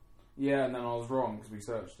word. Yeah, and then I was wrong because we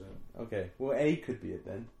searched it. Okay, well A could be it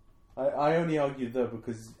then. I only argued the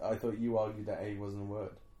because I thought you argued that A wasn't a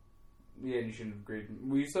word. Yeah, and you shouldn't have agreed.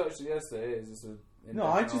 We searched it yesterday. It is just a. No,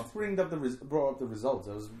 I just brought up the results.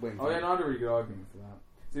 I was waiting for Oh yeah, no, I had a really good argument for that.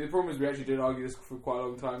 See, the problem is we actually did argue this for quite a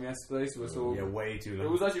long time yesterday, so we're sort of. way too It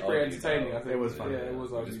was actually pretty Argued entertaining. out. I think It was fun. Yeah, it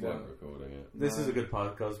was We just argued weren't out. recording it. This No. is a good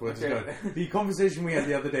podcast. We're just Okay. going. The conversation we had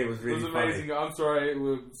the other day was It really was amazing. funny. I'm sorry,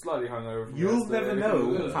 we're slightly hungover. from You'll yesterday. never It know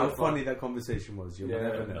was how good fun. funny that conversation was. You'll Yeah,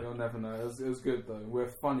 never know. you'll never know. It was good though.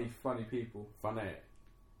 We're funny people. Funny.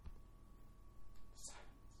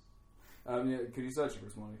 Yeah, could you search it for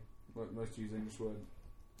us, Molly? What most used English word?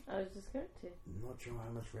 I was just going to. Not sure how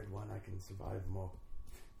much red wine I can survive more.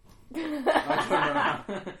 I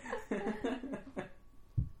don't know.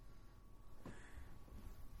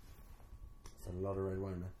 It's a lot of red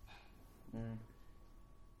wine, man.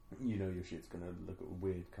 You know your shit's gonna look a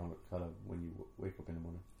weird colour when you wake up in the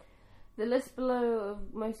morning. The list below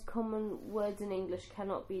of most common words in English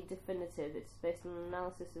cannot be definitive. It's based on an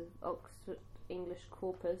analysis of Oxford English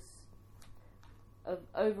corpus of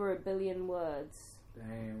over 1 billion words.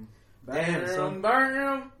 Damn. Damn, son.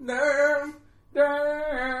 Damn. Damn.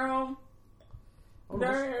 Damn. I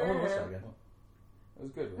wanna watch that again. That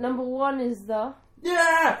was good. Right? Number 1 is the.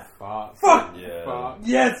 Yeah! Fuck. Fuck! Yeah. Fuck.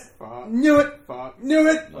 Yes! Fuck. Knew it! Fuck. Knew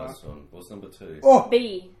it! Nice one. What's number 2? Oh!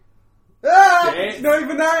 B. Ah! Shit. It's not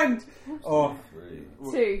even and! Oh.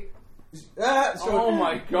 3. 2. Sean. Oh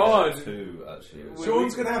my god! 2, actually.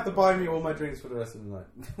 Sean's going to have to buy me all my drinks for the rest of the night.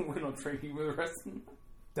 We're not drinking with the rest of them.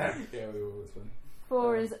 Damn. Yeah, we will. It's fun.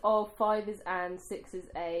 4 is of, 5 is and, 6 is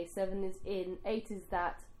a, 7 is in, 8 is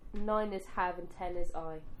that, 9 is have, and 10 is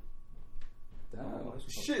I. Damn.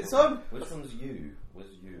 Shit, son! Which one's you? Where's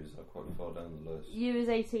you? Is that quite far down the list? U is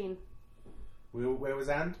 18. Where was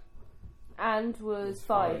And? And was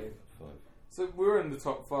 5. 5. So we're in the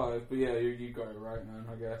top 5, but yeah, you got it right, man.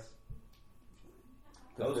 I guess.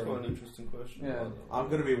 That was quite an interesting question. Yeah. I'm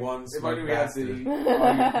going to be one If smug only we had bastard. the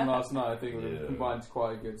argument from last night, I think we would have Yeah. combined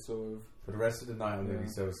quite a good sort of. For the rest of the night, I'm going to be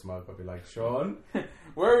so smug. I'll be like, Sean?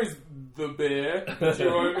 Where is the beer? Do you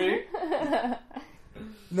know what I mean?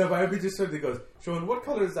 No, but I'll be just somebody goes, Sean, what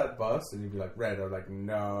colour is that bus? And you'd be like, red. I'm like,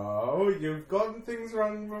 no, you've gotten things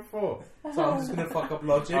wrong before. So I'm just going to fuck up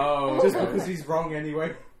logic. Oh, Just okay. because he's wrong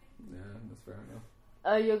anyway. Yeah, that's fair enough.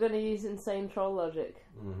 Oh, you're going to use insane troll logic.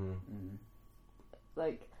 Mm-hmm. Mm.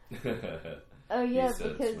 Like, oh yeah, He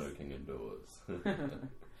said because smoking indoors.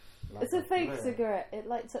 it's a fake cigarette. It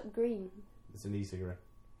lights up green. It's an e-cigarette.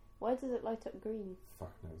 Why does it light up green?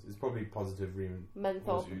 Fuck knows. It's probably positive reason.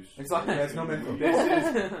 Menthol. Exactly. Yeah, it's not menthol. This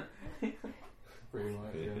is pretty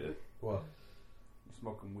much. Yeah. You're What?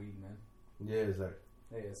 smoking weed, man. Yeah, it's like...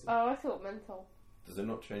 Yeah, it's Oh, I thought menthol. Does it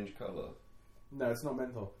not change colour? No, it's not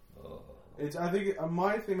menthol. Oh, It's. I think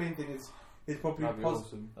my main thing is probably that'd be positive.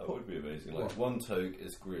 awesome. that would be amazing. Like What? one toke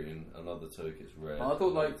is green, another toke is red. I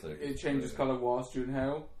thought like another toke it is changes blue. colour whilst you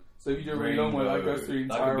inhale. So if you do a really long one, that goes through the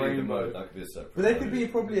That entire could be the rainbow. mode. That could be a separate. But there could be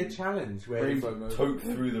mode. probably a challenge where Rainbow mode. Toke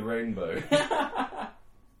through the rainbow.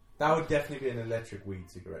 that would definitely be an electric weed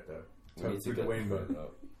cigarette though. We Toke need to through the get rainbow. that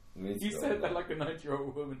up. We need to You get said that up. like a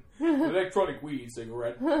 90-year-old woman. Electronic weed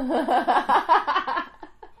cigarette. Who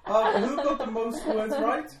got the most words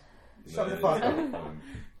right? Shut the No, fuck it's up. not fun.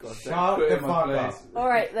 God, Shut put it the in my fuck place. up.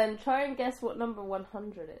 Alright then, try and guess what number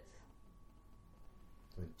 100 is.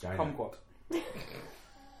 Vagina. Kumquat.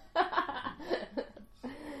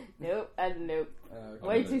 Nope, and nope. Okay.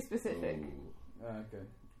 Way too specific. Ooh. Okay.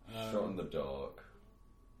 Shot in the dark.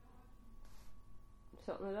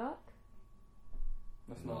 Shot in the dark?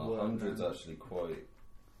 That's not No, word, 100's man. actually quite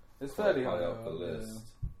It's fairly high high up the yeah. list.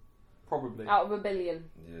 Probably. Out of a billion.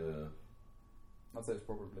 Yeah. I'd say it's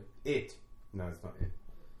probably. It. No, it's not it.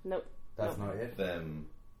 Nope. That's No. not it. Them.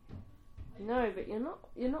 No, but you're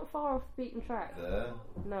not far off the beaten track. There.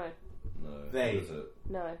 No. No. They. What is it?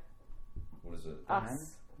 No. What is it?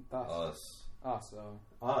 Us. That's Us. us.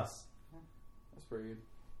 Oh, Us. that's pretty good.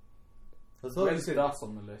 That's all you Where's said. us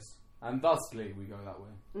on the list? And thusly we go that way.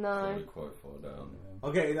 No. Probably quite far down. Yeah.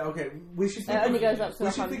 Okay. We should think. It only of, goes up to we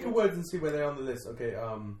should think 100. of words and see where they're on the list. Okay.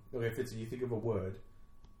 Okay, Fitzy, you think of a word.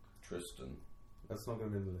 Tristan. That's not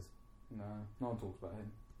going to be on the list. No, no one talks about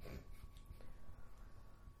him.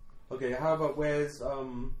 Okay. How about where's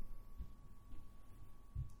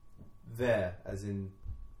there, as in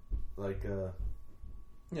like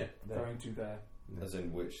yeah. There. Going to there. As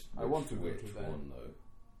in which I want to go which to there. one though?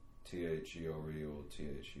 THERE or THEIR or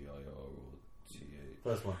TH?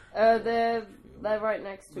 First one. They're right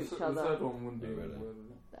next to The, each the other. third one wouldn't be. Oh, really?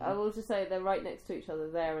 I will just say they're right next to each other,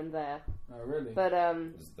 there and there. Oh really? But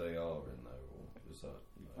Is they are in there or is that?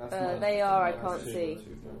 No. That's not- they are, I that's can't two, see.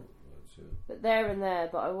 two, two. But there and there,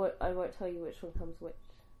 but I won't tell you which one comes which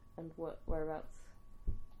and whereabouts.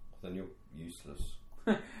 Then you're useless.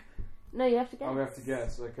 No, you have to guess. Oh, we have to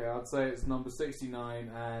guess. Okay, I'd say it's number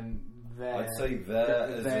 69 and there. I'd say there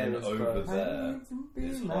as There in is over first. there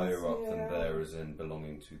is higher up than there as in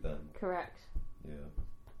belonging to them. Correct. Yeah.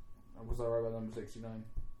 Was I right about number 69?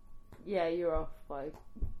 Yeah, you're off by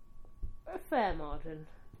a fair margin.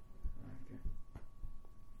 Okay.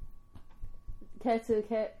 Care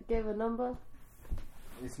to give a number?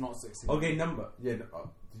 It's not 69. Okay, number. Yeah. No,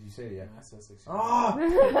 did you say yeah? I said 69.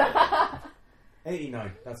 Ah.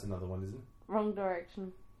 89. That's another one, isn't it? Wrong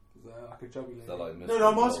direction. Is that like a chubby lady? Is that like Mr. No,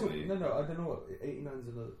 I'm Bobby? asking. No, I don't know what 89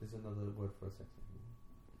 is another word for a sex.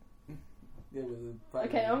 Yeah, with the fat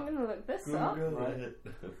Okay, lady. I'm gonna look this up. Right.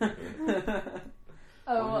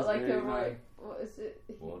 Oh, What what is like a 89? Roy? What is it?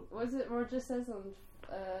 What? What is it? Roger says on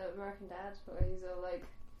American Dad, where he's all like,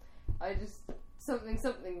 "I just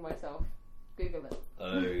something myself." Google it.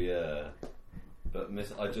 Oh yeah. But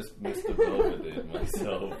I just Mr. Belvedere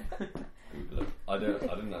myself. Google it. I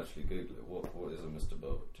didn't actually Google it. What is a Mr.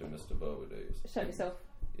 Belvedere? Show yourself.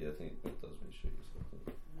 Yeah, I think it does mean shoot yourself. I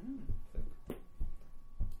think.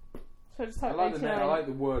 So just I type like the name. I 89. like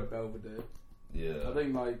the word Belvedere. Yeah. I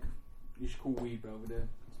think like you should call weed Belvedere.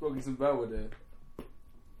 Smoking some Belvedere.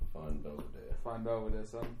 Fine Belvedere. Fine Belvedere,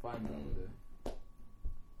 son. Fine Belvedere.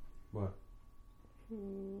 What?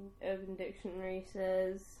 Urban Dictionary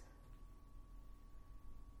says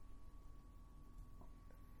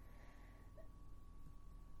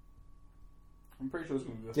I'm pretty sure it's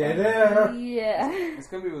going to be with a Get fat there. Yeah. It's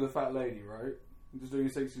going to be with a fat lady, right? I'm just doing a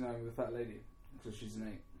 69 with a fat lady. Because she's an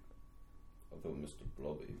 8. I thought Mr.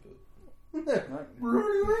 Blobby, but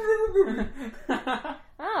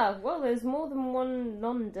Ah, well, there's more than one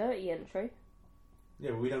non-dirty entry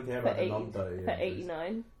Yeah, but we don't care for, about the non-dirty. for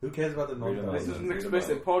 89. Who cares about the non-dirty? This is an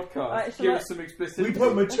explicit podcast. Alright, shall Give I- us some explicit... We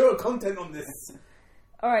put mature content on this.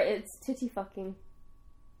 Alright, it's titty fucking.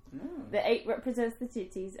 No. The 8 represents the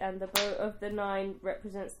titties, and the bow of the 9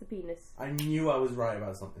 represents the penis. I knew I was right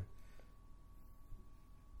about something.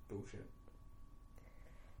 Bullshit.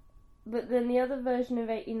 But then the other version of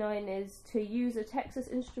 89 is to use a Texas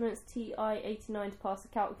Instruments TI-89 to pass a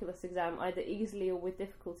calculus exam, either easily or with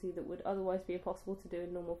difficulty that would otherwise be impossible to do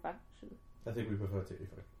in normal fashion. I think we prefer titty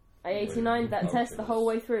fuck. I 89 that test the whole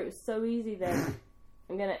way through. It was so easy then.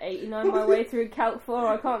 I'm gonna 89 my way through Calc 4.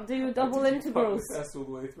 I can't do double integrals. That's all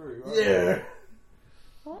the way through, right? Yeah.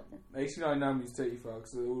 What? 89 now means titty fuck,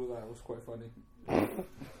 so all of that was quite funny.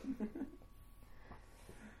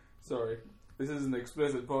 Sorry. This is an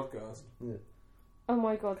explicit podcast. Yeah. Oh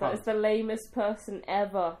my god, that is the lamest person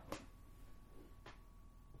ever.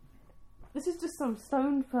 This is just some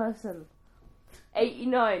stoned person.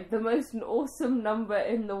 89, the most awesome number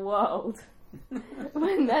in the world.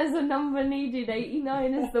 When there's a number needed,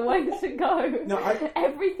 89 is the way to go. No,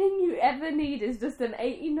 Everything you ever need is just an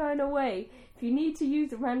 89 away. If you need to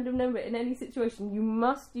use a random number in any situation, you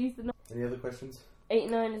must use the number. Any other questions?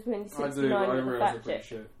 89 is when I do, 69 I with a realise I'm fat pretty chick.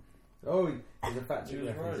 shit. Oh, there's a fat chick He was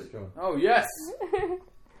reference. right. Oh, yes!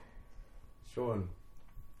 Sean.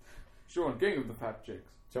 Sean, king of the fat chicks.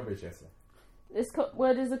 Chubby Chester. This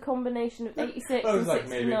word is a combination of 86 I was and like,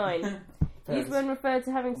 maybe. 69. Used when referred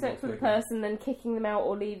to having sex Not with a clicking. person, then kicking them out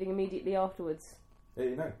or leaving immediately afterwards.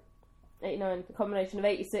 89. 89, a combination of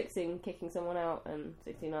 86 in kicking someone out and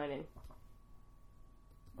 69 in.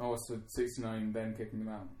 Oh, so 69 then kicking them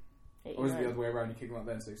out. Or is it the 89. other way around? You kick them out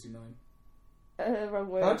then 69? Wrong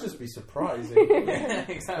word. That'd just be surprising. Yeah,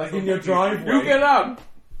 exactly. Like in your driveway. You get up!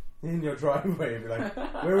 In your driveway, you'd be like,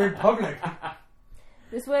 we're in public.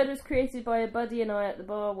 This word was created by a buddy and I at the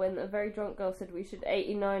bar when a very drunk girl said we should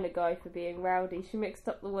 89 a guy for being rowdy. She mixed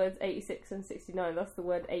up the words 86 and 69, thus the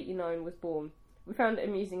word 89 was born. We found it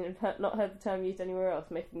amusing and have not heard the term used anywhere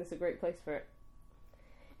else, making this a great place for it.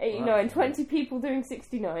 89, Wow. 20 people doing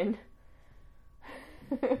 69.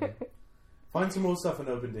 Find some more stuff in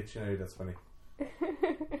Urban Dictionary, that's funny.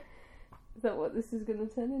 Is that what this is going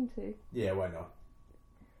to turn into? Yeah, why not?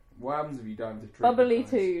 What happens if you dive into truth?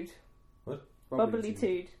 Bubbly-tude. What?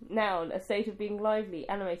 Bubbly-tude. Noun, a state of being lively,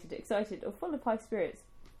 animated, excited, or full of high spirits.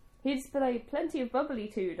 He displayed plenty of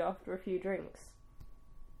bubbly-tude after a few drinks.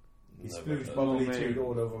 He never splooged heard bubbly of it. tude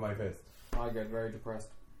all over my face. I get very depressed.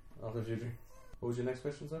 After a few drinks. What was your next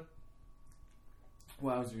question, sir?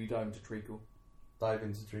 What happens if you dive into treacle? Dive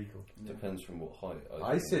into treacle. Depends from what height.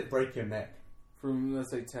 I said break your neck. From, let's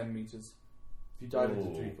say, 10 metres. If you dive Oh,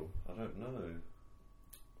 into treacle. I don't know.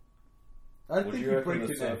 I What think do you you reckon break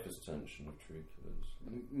the your neck. surface tension of treacle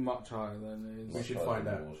is? Much higher than it is. We should Much find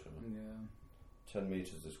higher than out. water. Yeah. 10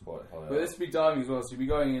 metres is quite high. But this would be diving as well, so you'd be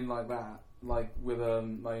going in like that, like with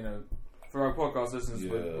like, you know, for our podcast listeners,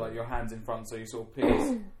 with Yeah. like your hands in front, so you sort of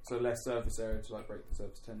pierce, so less surface area to like break the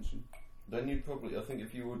surface tension. Then you'd probably, I think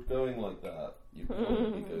if you were going like that, you'd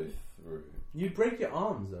probably go through. You'd break your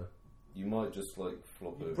arms though. You might just like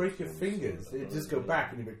flop You over. break your to one fingers. side, I It'd don't just go know.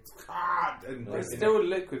 back and you'd be and No, break It's your still neck. a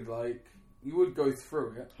liquid, like you would go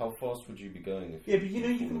through it. How fast would you be going if Yeah, but you know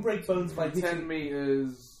you can break bones by 10 hitting.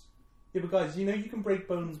 meters, Yeah, but guys, you know you can break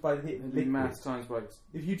bones by hitting it'd be liquid. mass times by.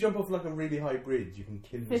 If you jump off like a really high bridge, you can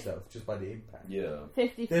kill Fif- yourself just by the impact. Yeah.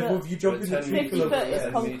 50 Therefore, foot. if you jump But in the 10 treacle 50 over foot is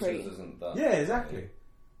there, concrete. meters isn't that yeah, exactly.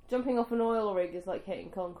 Jumping off an oil rig is like hitting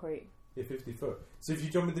concrete. Yeah, 50 foot. So if you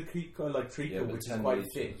jump in the treacle, Yeah, treacle, but which is 10 quite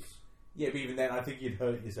meters. thick, yeah, but even then, I think you'd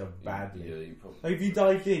hurt yourself badly. Yeah, you probably. Like if you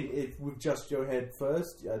dived in with just your head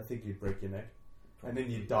first, I think you'd break your neck, and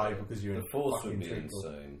then you'd die because you're The in force fucking would be treacle.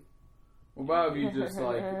 insane. What about if you just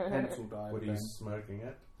like pencil dive? What are then? you smirking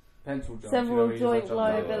at? Pencil jump. Several you know, where you joint just,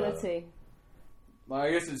 like, jump liability. Like,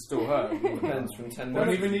 I guess it still hurt. Depends from 10 Don't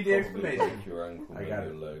meters. even you need the probably explanation. break your ankle, I maybe got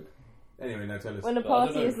your it. leg. Anyway, now tell us. When a But I don't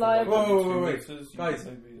party know, is from, like, liable. Whoa, 2 wait. meters, you Guys.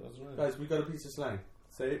 maybe, I don't know. Guys, we got a piece of slang.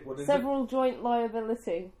 Say it. What is Several joint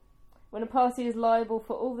liability. When a party is liable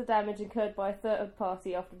for all the damage incurred by a third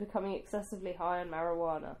party after becoming excessively high on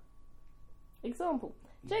marijuana. Example.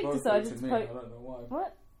 Jake Both decided looked to at me, poke... I don't know why.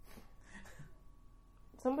 What?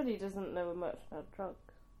 Somebody doesn't know much about drugs.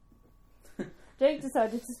 Jake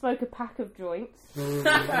decided to smoke a pack of joints.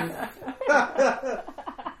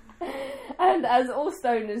 And as all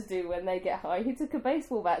stoners do when they get high, he took a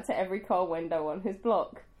baseball bat to every car window on his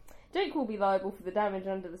block. Jake will be liable for the damage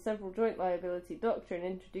under the several joint liability doctrine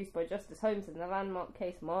introduced by Justice Holmes in the landmark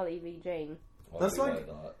case Marley v. Jane. That's I do like-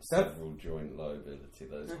 that. Several joint liability.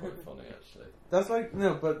 That is quite funny, actually. That's like,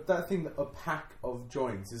 no, but that thing, a pack of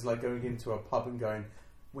joints is like going into a pub and going,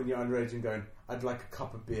 when you're underage and going, I'd like a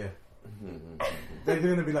cup of beer. They're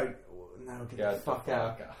going to be like, no, get the fuck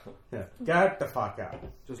out. Yeah, get the fuck out.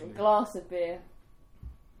 Just A leave. glass of beer.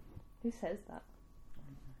 Who says that?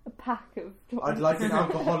 A pack of joints. I'd like an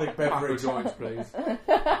alcoholic Pack of beverage. joints, please.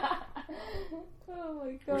 Oh my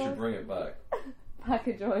We should god. bring it back. Pack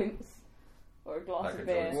of joints. Or a glass Pack of of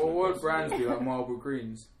beer. joints. Well, what brands do you like? Marlboro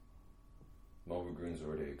Greens. Marlboro Greens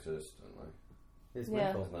already exist, don't they? It's Yeah.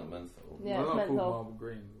 menthol. Isn't that menthol? Yeah, They're it's not called menthol. Marlboro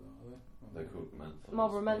Greens, are they? They're called menthol.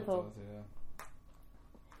 Marlboro menthol.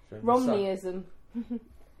 Yeah. Romneyism.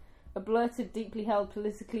 A blurted, deeply held,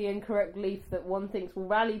 politically incorrect belief that one thinks will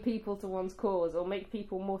rally people to one's cause or make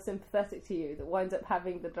people more sympathetic to you that winds up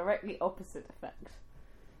having the directly opposite effect.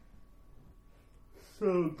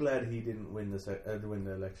 So glad he didn't win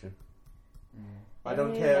the election. Mm. I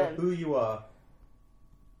don't Amen. care who you are.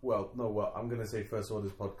 Well, no, well, I'm going to say First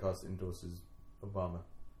Order's podcast endorses Obama.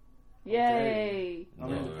 Yay! I'm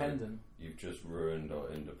No, independent. You've just ruined our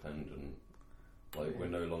independent. Like, we're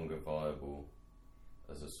no longer viable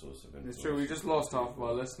as a source of information. It's true, we just lost half of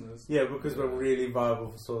our listeners. Yeah, because we're really viable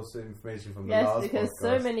for source of information from the Yes, last because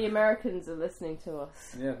podcast. so many Americans are listening to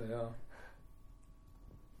us. Yeah, they are.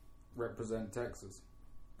 Represent Texas.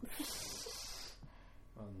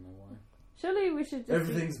 I don't know why. Surely we should just...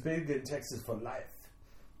 Everything's big in Texas for life.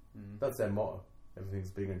 That's their motto. Everything's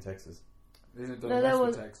big in Texas. Isn't it No, Don't that Mess with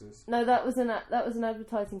was- Texas? No, that was an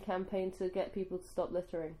advertising campaign to get people to stop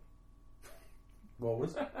littering. What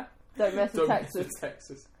was? Don't mess with Don't Texas. Mess with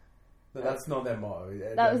Texas. No, that's not their motto.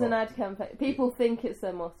 That was an ad campaign. People think it's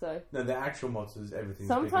their motto. No, their actual motto is everything's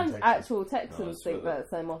Sometimes big in Texas. actual Texans I think swear.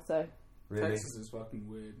 that's their motto. Really? Texas is fucking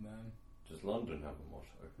weird, man. Does London have a motto?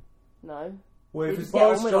 No. Well, if We it's just get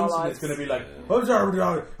Boris on with our Johnson, lives. it's going to be like.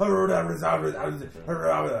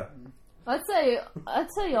 I'd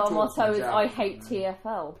say our Talk motto some is jazz, I hate man.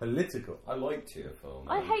 TFL. Political. I like TFL,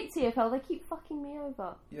 man. I hate TFL. They keep fucking me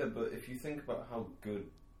over. Yeah, but if you think about how good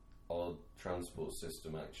our transport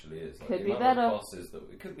system actually is, like Could the be amount better. of buses that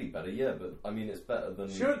it could be better, yeah, but I mean it's better than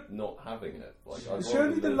Should- not having it. Like, I'd Surely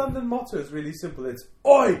rather the live- London motto is really simple. It's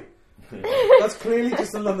Oi! That's clearly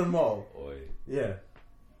just a London mall. Oi. Yeah.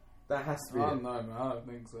 That has to I be don't it. know, man. I don't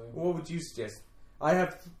think so. What would you suggest? I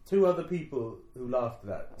have two other people who laughed at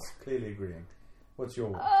that, clearly agreeing. What's your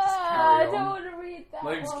one? I carry don't on. want to read that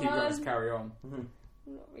Let him just keep going, one. just carry on. I'm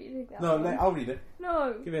not reading that No, one. I'll read it.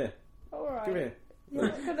 No. Give it here. Alright. Give it here. You're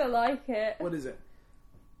not going to like it. What is it?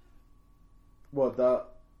 What, the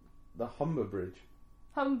Humber Bridge?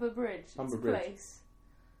 Humber Bridge. Humber it's a Bridge. place.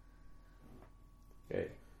 Okay.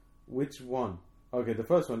 Which one? Okay, the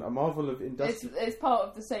first one. A marvel of industrial... It's part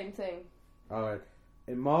of the same thing. Alright.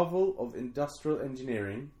 A marvel of industrial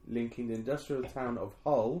engineering linking the industrial town of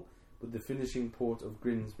Hull with the finishing port of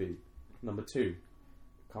Grimsby. Number 2.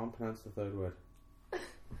 Can't pronounce the third word.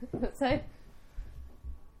 So,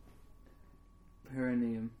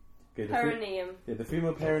 Perineum. Okay, perineum. the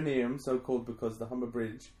female perineum, so called because the Humber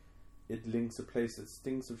Bridge, it links a place that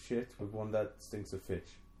stinks of shit with one that stinks of fish.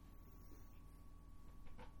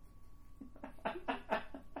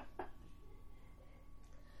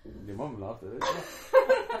 Your mum laughed at it.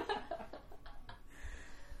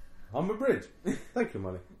 Humber Bridge. Thank you,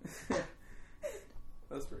 Molly.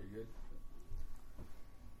 That's pretty good.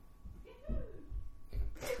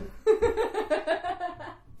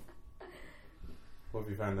 What have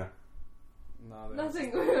you found there? No,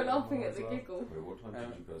 Nothing, we were laughing at the giggle. Wait, what time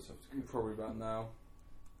did you guys have to go? Probably about now.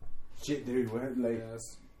 Shit, dude, we're late.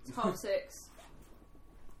 Yes. It's 6:30.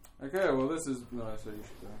 Okay, well this is... No, so you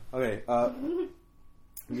should go. Okay,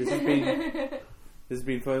 this has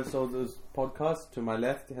been First Order's podcast. To my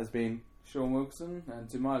left has been Sean Wilson, and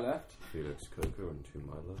to my left... Felix Coker and to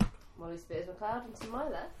my left. Molly Spears McLeod, and to my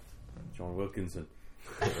left. John Wilkinson.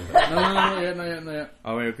 No yet.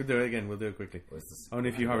 Oh wait, we could do it again. We'll do it quickly. Only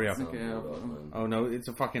if you hurry up. Okay, Oh no, it's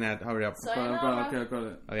a fucking ad. Hurry up. Sayonara. Okay, I got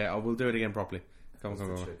it. Okay, we'll do it again properly. Come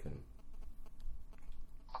on. Chicken.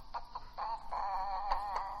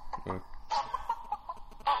 Go.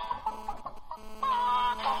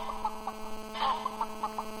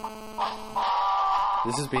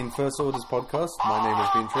 This has been First Order's podcast. My name has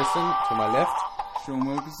been Tristan. To my left, Sean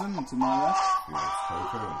Wilkinson, and to my left... Felix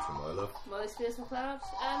Coker and to my left. Molly Spears McLeod,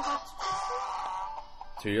 and back to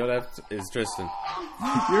Tristan. to your left is Tristan.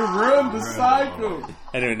 You ruined the cycle!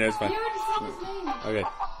 Anyway, no, it's fine. You already said his name. Okay.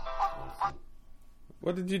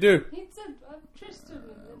 What did you do? He said Tristan.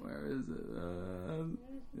 Where is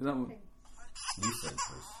it? Is that one? You said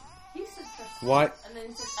Tristan. You said Tristan. Why? And then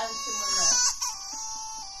you said Antimona.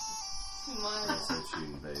 That's a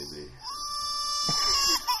tune, baby.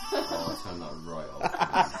 Oh, I'll turn that right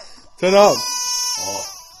off. Turn up. Off.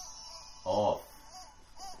 Off.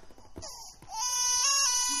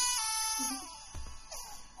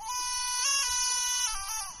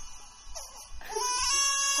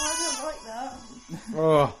 Oh, I don't like that.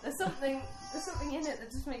 Oh. There's something in it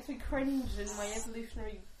that just makes me cringe in my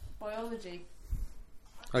evolutionary biology.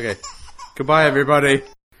 Okay. Goodbye, everybody.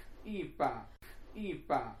 Ipa,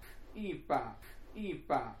 Ipa, Ipa,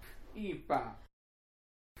 Ipa, Ipa,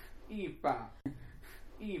 Ipa,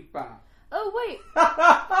 Ipa. Oh wait,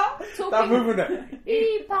 That movement there.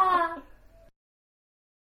 Ipa.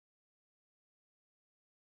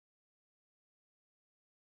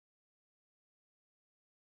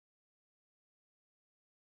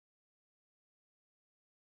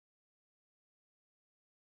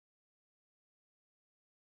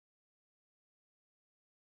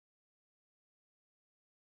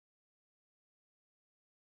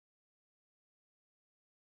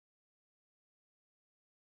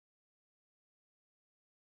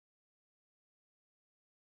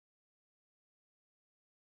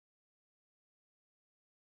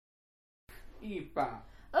 Ipa.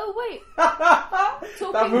 Oh wait,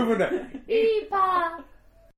 That movement there. Ipa.